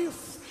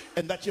life,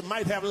 and that you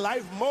might have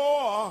life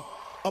more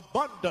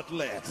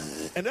abundantly.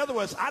 In other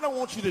words, I don't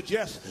want you to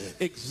just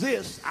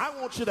exist. I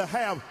want you to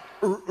have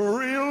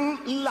real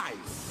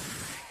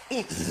life.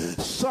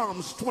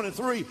 Psalms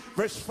 23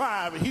 verse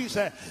 5, he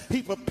said,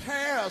 he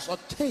prepares a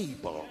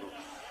table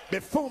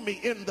before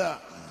me in the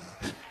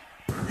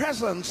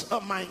presence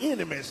of my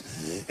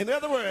enemies. In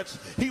other words,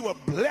 he will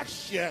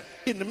bless you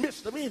in the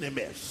midst of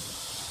enemies.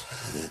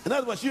 In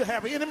other words, you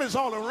have enemies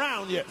all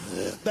around you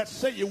that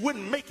say you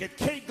wouldn't make it,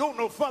 can't go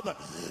no further.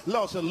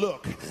 Lord said,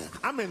 look,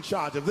 I'm in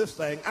charge of this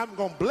thing. I'm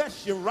going to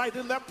bless you right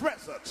in their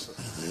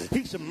presence.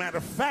 He said, matter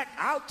of fact,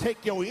 I'll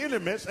take your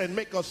enemies and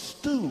make a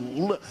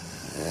stool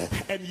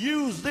and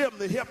use them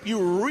to help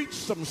you reach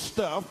some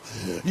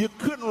stuff you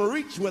couldn't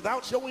reach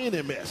without your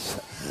enemies.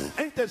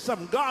 Ain't that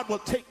something? God will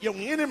take your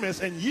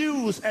enemies and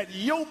use at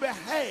your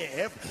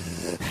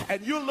behalf,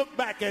 and you'll look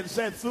back and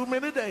say, through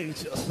many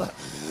dangers,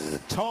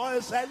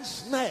 toils and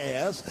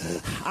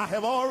snares, I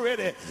have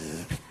already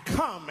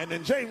come. And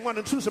in James 1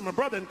 and 2 said, my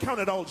brother, and count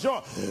it all joy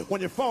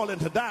when you fall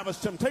into diverse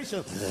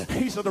temptations.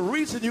 He said, the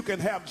reason you can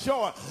have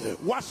joy,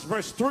 watch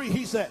verse 3,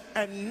 he said,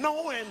 and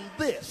knowing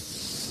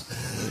this.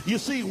 You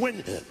see,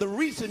 when the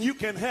reason you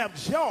can have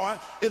joy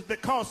is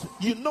because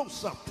you know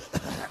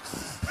something.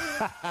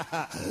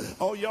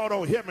 Oh, y'all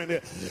don't hear me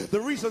there. The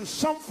reason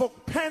some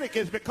folk panic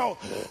is because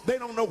they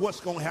don't know what's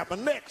going to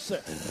happen next.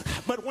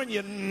 But when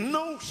you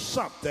know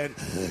something,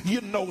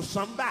 you know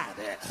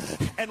somebody.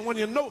 And when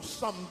you know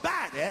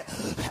somebody,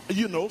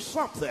 you know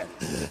something.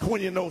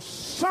 When you know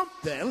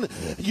something,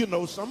 you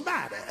know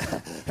somebody.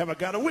 Have I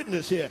got a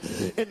witness here?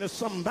 And the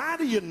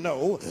somebody you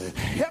know,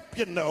 help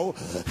you know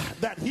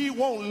that he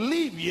won't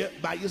leave you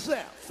by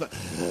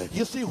yourself.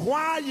 You see,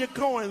 while you're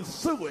going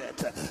through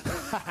it,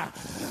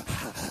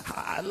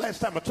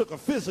 Last time I took a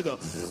physical,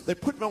 they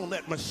put me on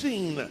that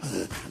machine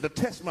to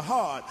test my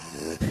heart,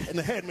 and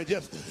they had me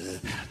just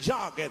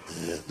jogging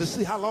to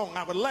see how long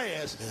I would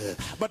last.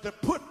 But they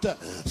put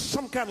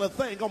some kind of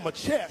thing on my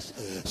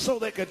chest so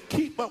they could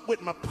keep up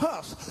with my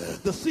pulse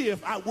to see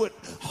if I would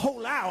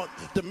hold out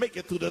to make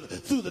it through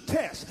the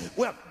test.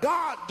 Well,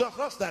 God does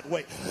us that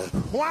way.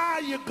 Why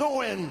are you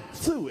going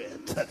through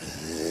it?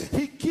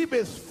 He keep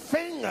his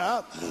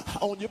finger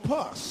on your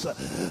pulse.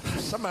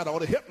 Somebody ought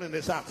to help me in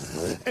this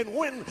house. And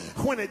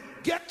when it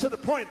gets to the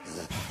point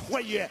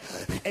where you're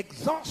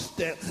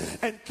exhausted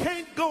and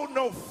can't go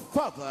no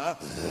further,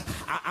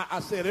 I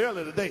said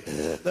earlier today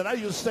that I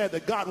used to say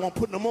that God won't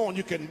put no more on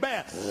you can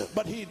bear,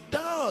 but he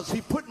does.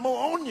 He put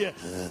more on you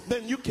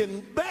than you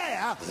can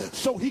bear,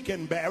 so he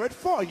can bear it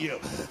for you.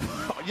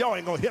 Y'all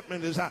ain't gonna help me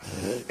in this house.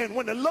 And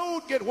when the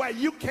load get where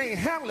you can't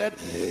handle it,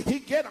 he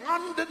get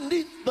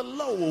underneath the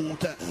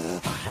load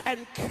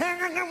and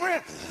carry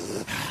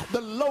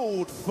the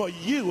load for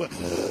you.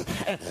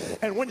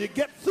 And when you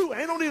get through,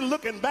 ain't no need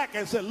looking back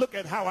and say, look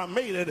at how I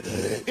made it.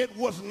 It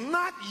was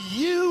not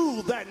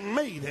you that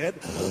made it.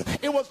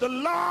 It was the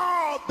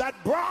Lord that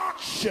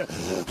brought you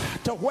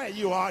to where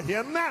you are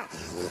here now.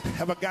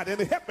 Have I got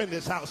any help in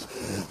this house?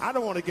 I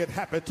don't want to get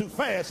happy too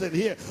fast in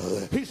here.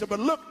 He said, but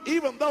look,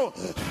 even though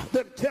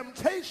the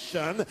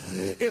temptation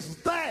is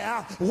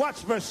there, watch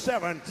verse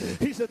 7.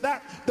 He said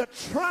that the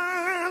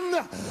trying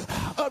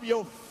of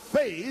your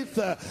faith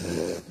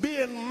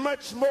being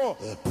much more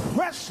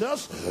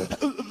precious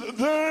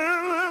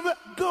than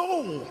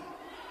gold.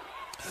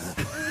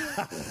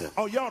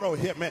 Oh, y'all don't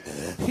hear me.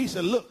 He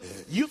said, look,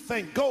 you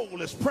think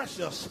gold is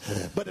precious,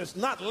 but it's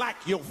not like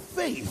your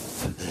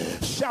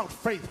faith. Shout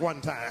faith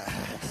one time.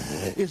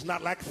 It's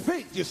not like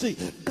faith. You see,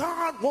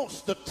 God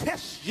wants to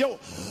test your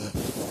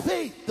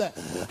faith.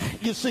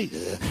 You see,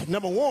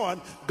 number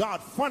one,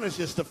 God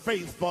furnishes the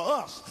faith for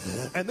us.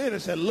 And then he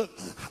said, look,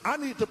 I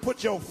need to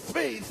put your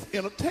faith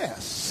in a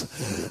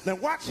test. Now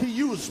watch, he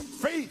used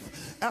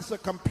faith as a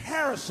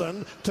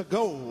comparison to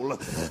gold.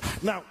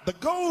 Now, the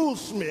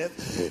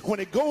goldsmith, when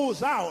he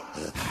goes out,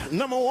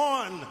 number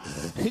one,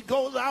 he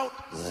goes out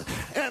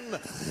and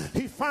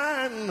he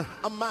finds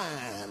a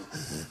mine.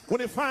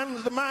 When he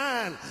finds the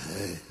mine,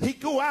 he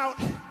go out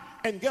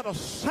and get a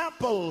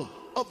sample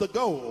of the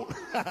gold.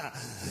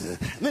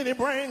 Then he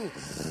bring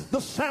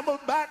the sample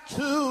back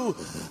to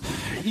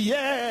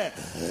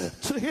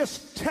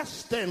his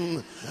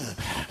testing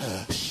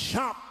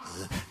shop.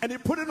 And he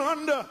put it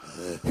under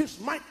his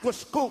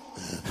microscope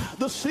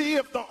to see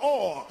if the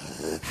ore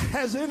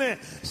has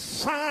any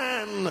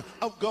sign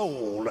of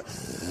gold.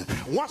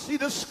 Once he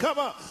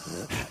discover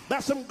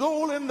there's some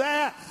gold in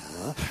there,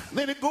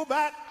 then he go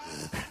back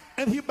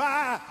and he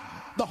buy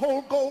the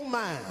whole gold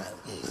mine.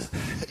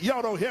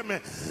 Y'all don't hear me.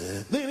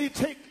 Then he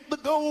take the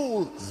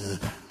gold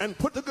and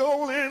put the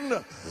gold in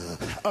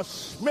a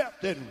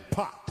smelting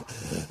pot.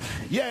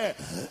 Yeah,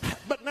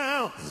 but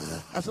now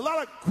there's a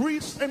lot of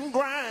grease and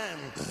grime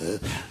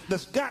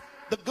that's got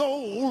the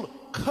gold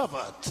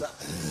covered.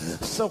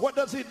 So what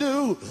does he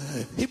do?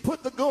 He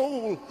put the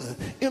gold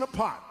in a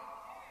pot.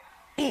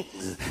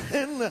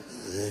 And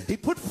he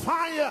put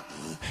fire,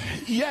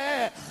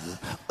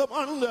 up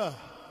under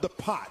the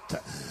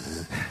pot.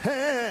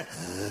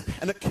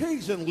 And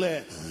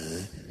occasionally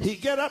he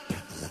get up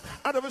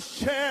out of his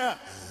chair.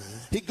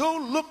 He go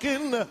look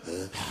in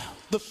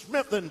the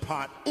smithing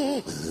pot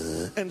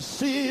and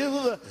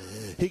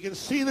he can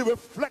see the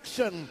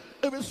reflection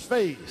of his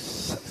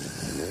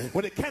face.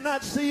 When he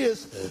cannot see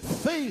his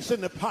face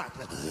in the pot,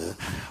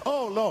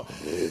 oh Lord,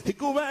 he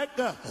go back,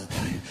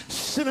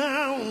 sit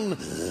down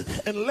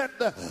and let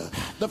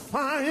the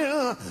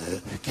fire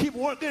keep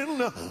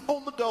working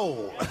on the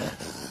gold.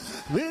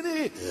 Then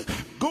he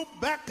go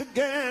back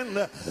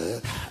again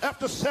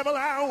after several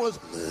hours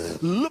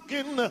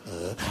looking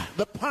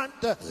the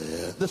pot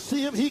to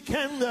see if he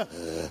can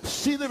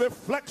see the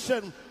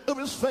reflection of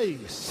his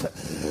face.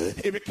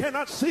 If he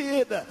cannot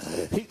see it,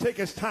 he take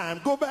his time.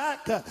 Go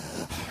back,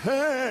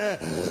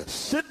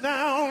 sit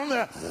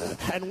down,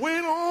 and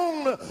wait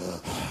on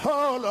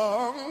how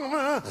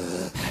long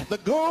the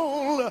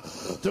gold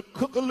to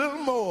cook a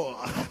little more.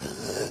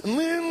 And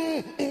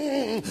then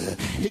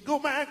he go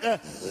back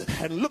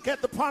and look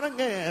at the pot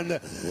again,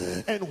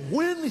 and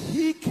when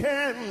he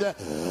can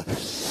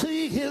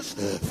see his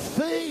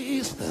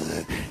face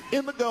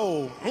in the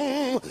gold,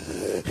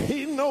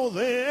 he know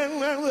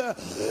then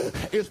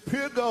it's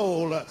pure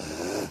gold.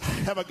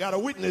 Have I got a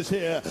witness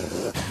here?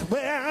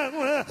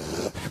 Well,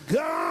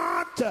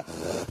 God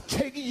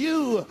take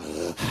you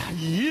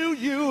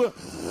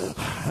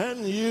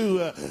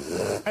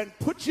and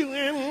put you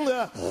in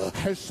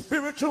a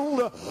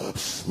spiritual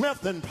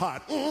smelting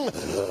pot.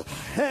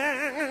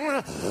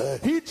 And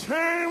he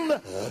turned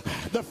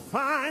the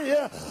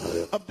fire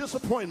of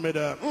disappointment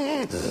up.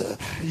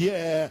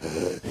 Yeah,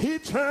 he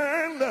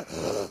turned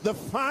the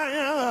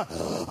fire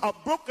of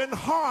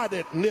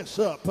brokenheartedness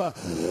up.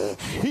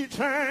 He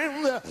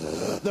turned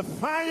the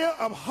fire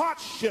of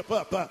hardship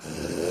up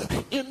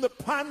in the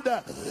pot.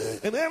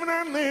 And every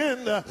now and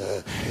then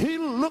he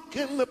look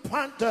in the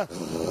pot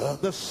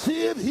to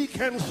see if he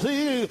can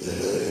see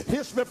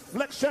his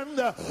reflection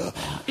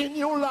in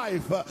your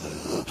life.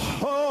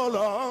 Hold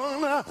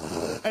on.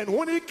 And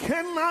when he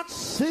cannot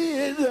see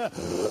it,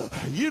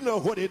 you know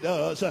what he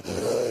does.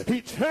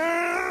 He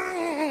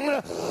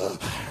turns,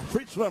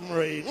 preach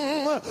summary,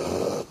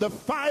 the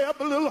fire up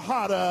a little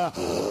hotter.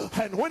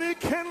 And when he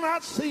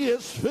cannot see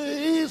his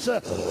face,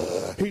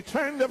 he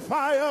turned the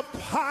fire up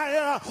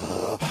higher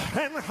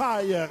and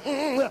higher.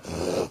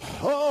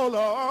 Hold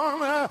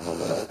on.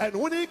 And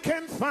when he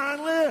can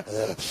finally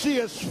see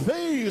his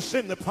face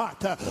in the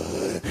pot,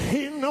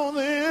 he know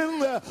then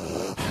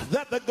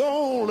that the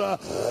gold,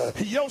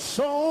 your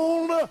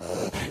soul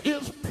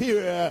is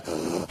pure.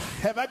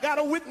 Have I got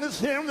to witness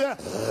him?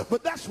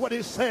 But that's what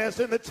he says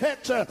in the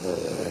text.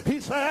 He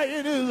said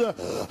it is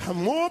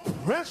more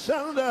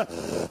precious,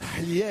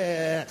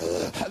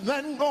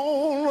 than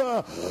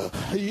gold,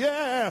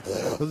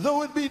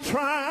 though it be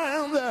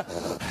tried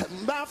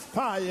by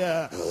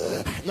fire.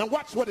 Now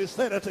watch what he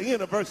said at the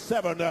end of verse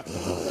 7.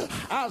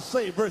 I'll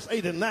say verse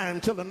 8 and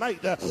 9 till the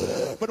night.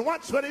 But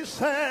watch what he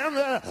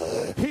said.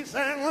 He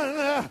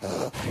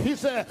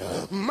said,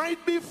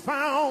 might be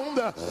found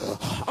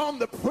on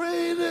the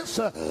praises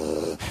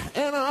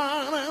and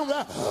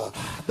on.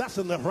 That's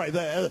enough right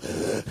there.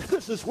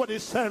 This is what he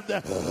said,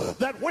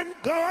 that when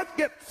God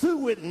gets through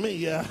with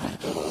me,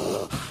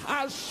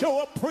 I'll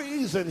show up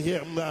praising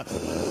him.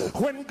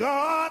 When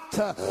God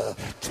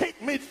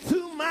take me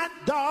through my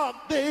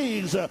dark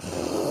days,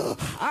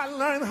 I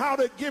learn how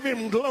to give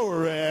him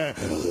glory.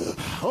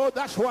 Oh,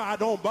 that's why I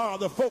don't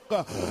bother folk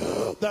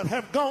that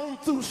have gone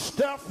through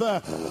stuff,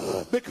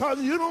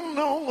 because you don't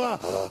know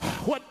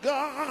what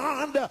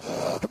God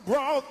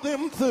brought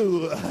them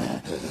through.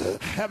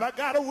 Have I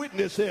got a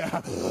witness here?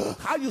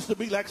 I used to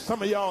be like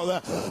some of y'all.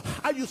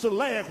 I used to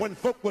laugh when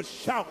folk would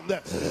shout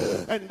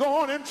and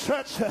go on in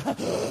church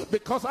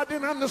because I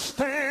didn't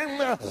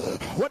understand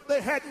what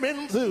they had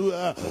been through.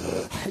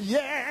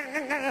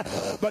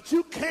 But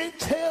you can't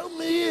tell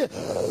me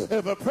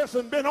if a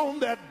person been on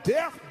their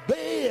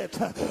deathbed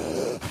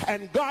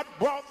and God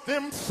brought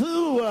them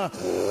through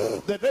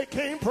that they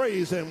can't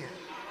praise him.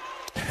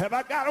 Have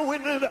I got a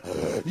witness?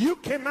 You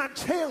cannot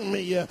tell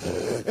me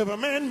if a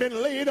man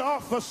been laid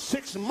off for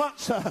 6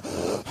 months,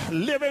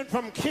 living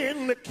from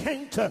kin to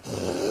kin,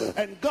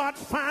 and God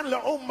finally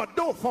opened my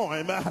door for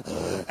him,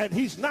 and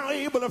he's now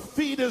able to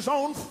feed his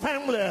own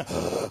family,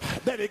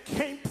 that he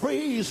can't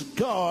praise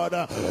God.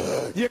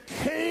 You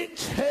can't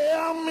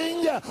tell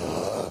me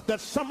that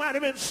somebody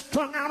been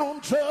strung out on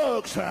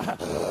drugs,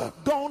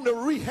 gone to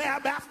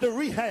rehab after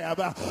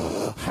rehab,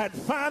 and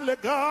finally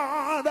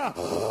God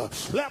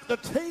slapped the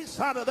taste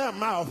out of their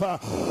mouth,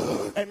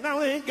 and now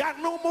they ain't got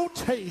no more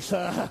taste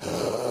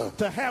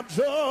to have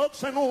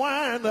drugs and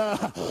wine.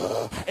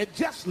 It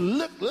just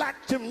looked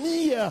like to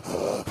me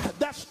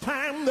that's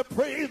time to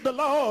praise the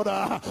Lord.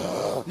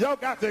 Y'all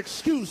got to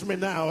excuse me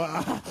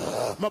now.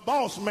 My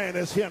boss man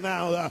is here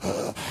now.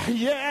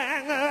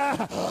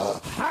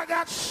 I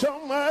got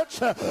so much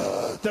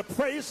to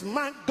praise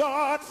my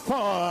God for.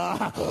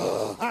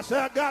 I said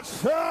I got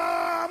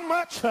so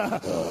much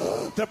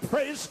to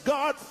praise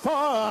God for.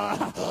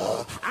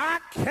 I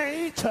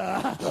can't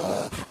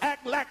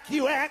act like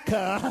you act.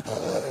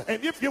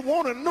 And if you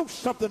want to know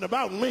something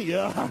about me,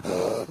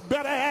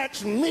 better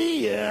ask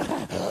me,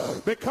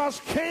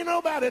 because can't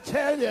nobody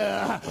tell you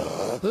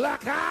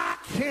like I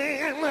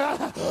can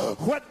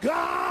what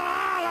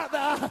God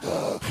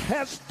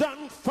has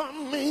done for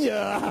me.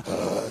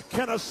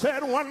 Can I say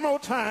it one more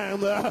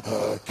time?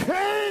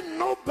 Can't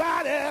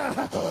nobody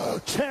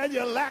tell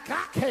you like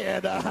I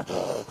can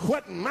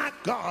what my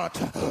God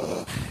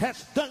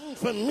has done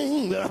for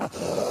me.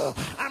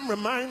 I'm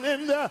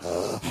reminded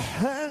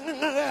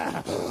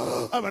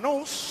of an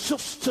old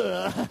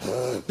sister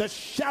that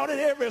shouted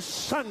every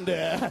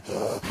Sunday,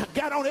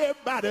 got on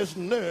everybody's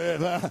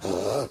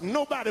nerve.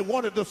 Nobody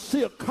wanted to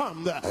see her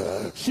come.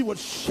 She would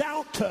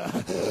shout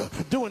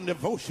during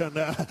devotion.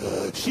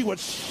 She would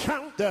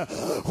shout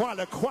while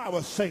the choir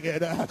was singing.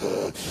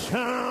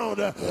 Shout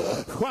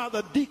while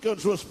the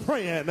deacons was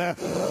praying,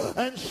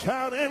 and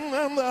shouting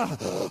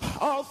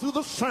all through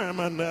the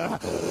sermon.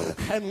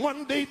 And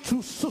one day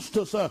two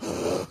sisters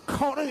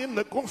caught her in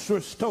the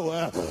grocery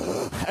store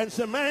and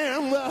said,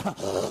 ma'am,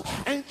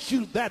 ain't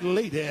you that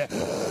lady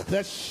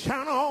that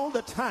shout all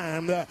the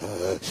time?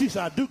 She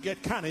said, I do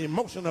get kind of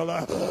emotional.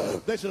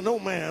 They said, no,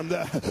 ma'am,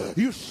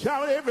 you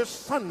shout every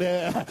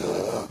Sunday.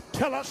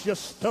 Tell us your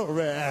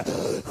story.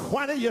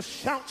 why do you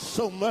shout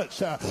so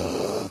much?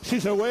 She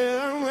said,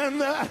 well,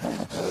 and,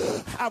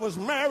 I was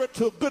married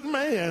to a good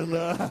man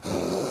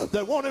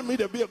that wanted me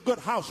to be a good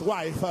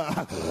housewife.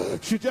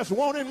 She just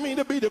wanted me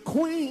to be the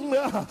queen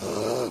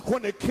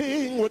when the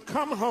king would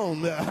come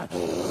home.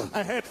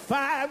 I had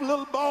 5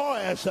 little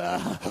boys.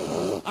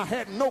 I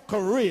had no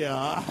career.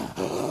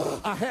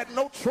 I had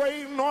no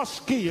trade nor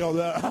skill.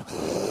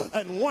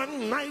 And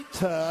one night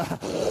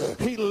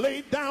he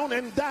laid down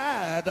and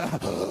died. And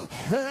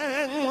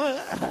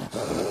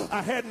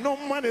I had no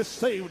money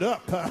saved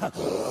up.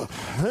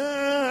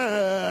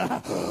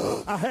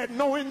 I had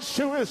no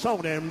insurance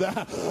on him.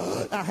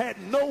 I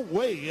had no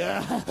way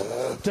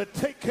to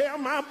take care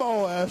of my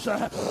boys.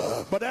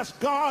 But as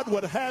God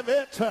would have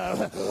it,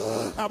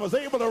 I was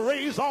able to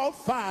raise all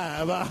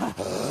 5.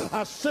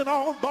 I sent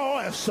all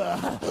boys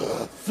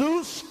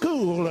through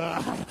school.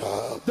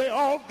 They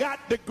all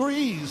got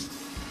degrees.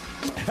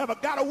 Have I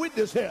got a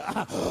witness here?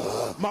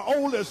 My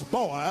oldest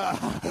boy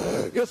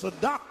is a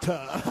doctor.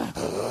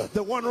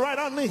 The one right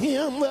under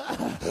him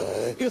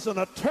is an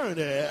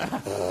attorney.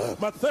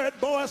 My 3rd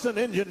boy is an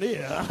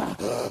engineer.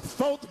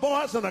 4th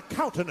boy is an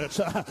accountant.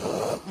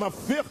 My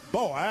 5th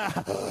boy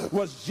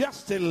was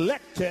just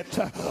elected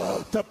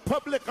to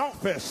public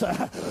office.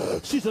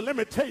 She said, let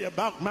me tell you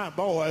about my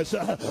boys.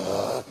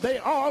 They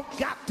all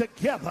got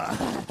together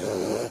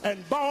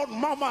and bought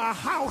mama a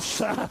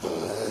house.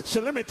 So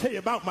let me tell you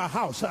about my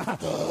house.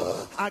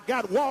 I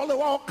got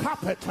wall-to-wall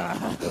carpet.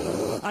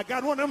 I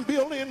got one of them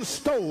built-in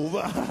stove,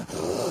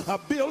 a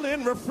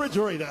built-in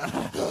refrigerator.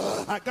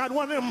 I got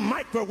one of them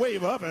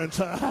microwave ovens.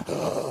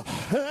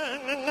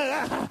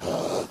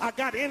 I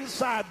got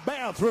inside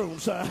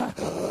bathrooms.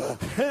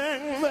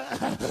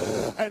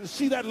 And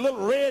see that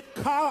little red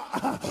car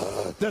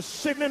that's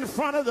sitting in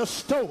front of the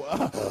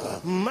store?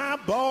 My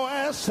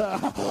boys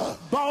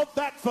bought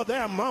that for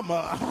their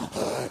mama.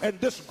 And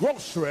this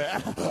grocery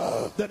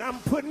that I'm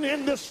putting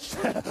in this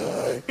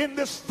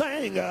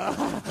thing,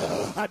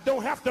 I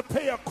don't have to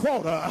pay a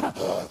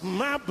quota.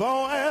 My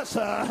boys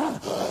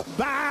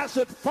buys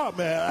it for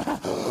me.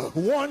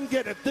 One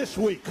get it this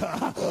week,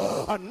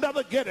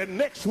 another get it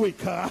next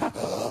week,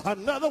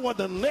 another one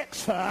the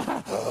next,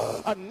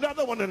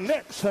 another one the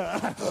next,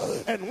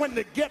 and when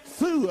they get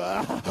through,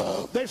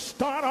 they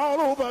start all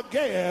over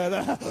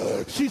again.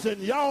 She said,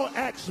 y'all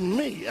ask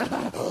me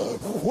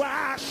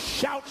why I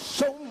shout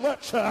so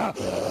much.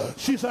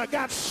 She said, I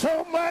got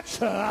so much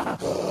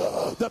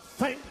to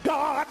thank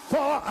God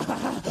for.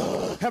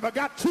 Have I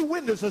got 2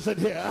 witnesses in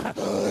here?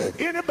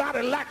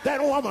 Anybody like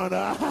that woman?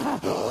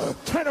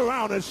 Turn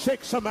around and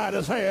shake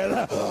somebody's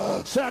hand.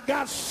 Say, I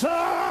got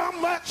so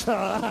much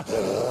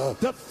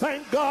to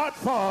thank God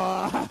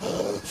for.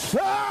 So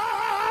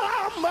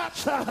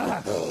much.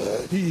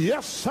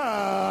 Yes,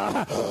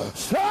 sir.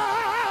 So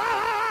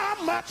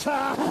much.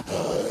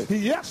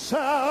 Yes,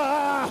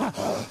 sir.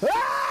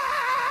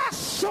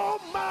 So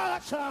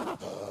much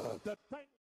to thank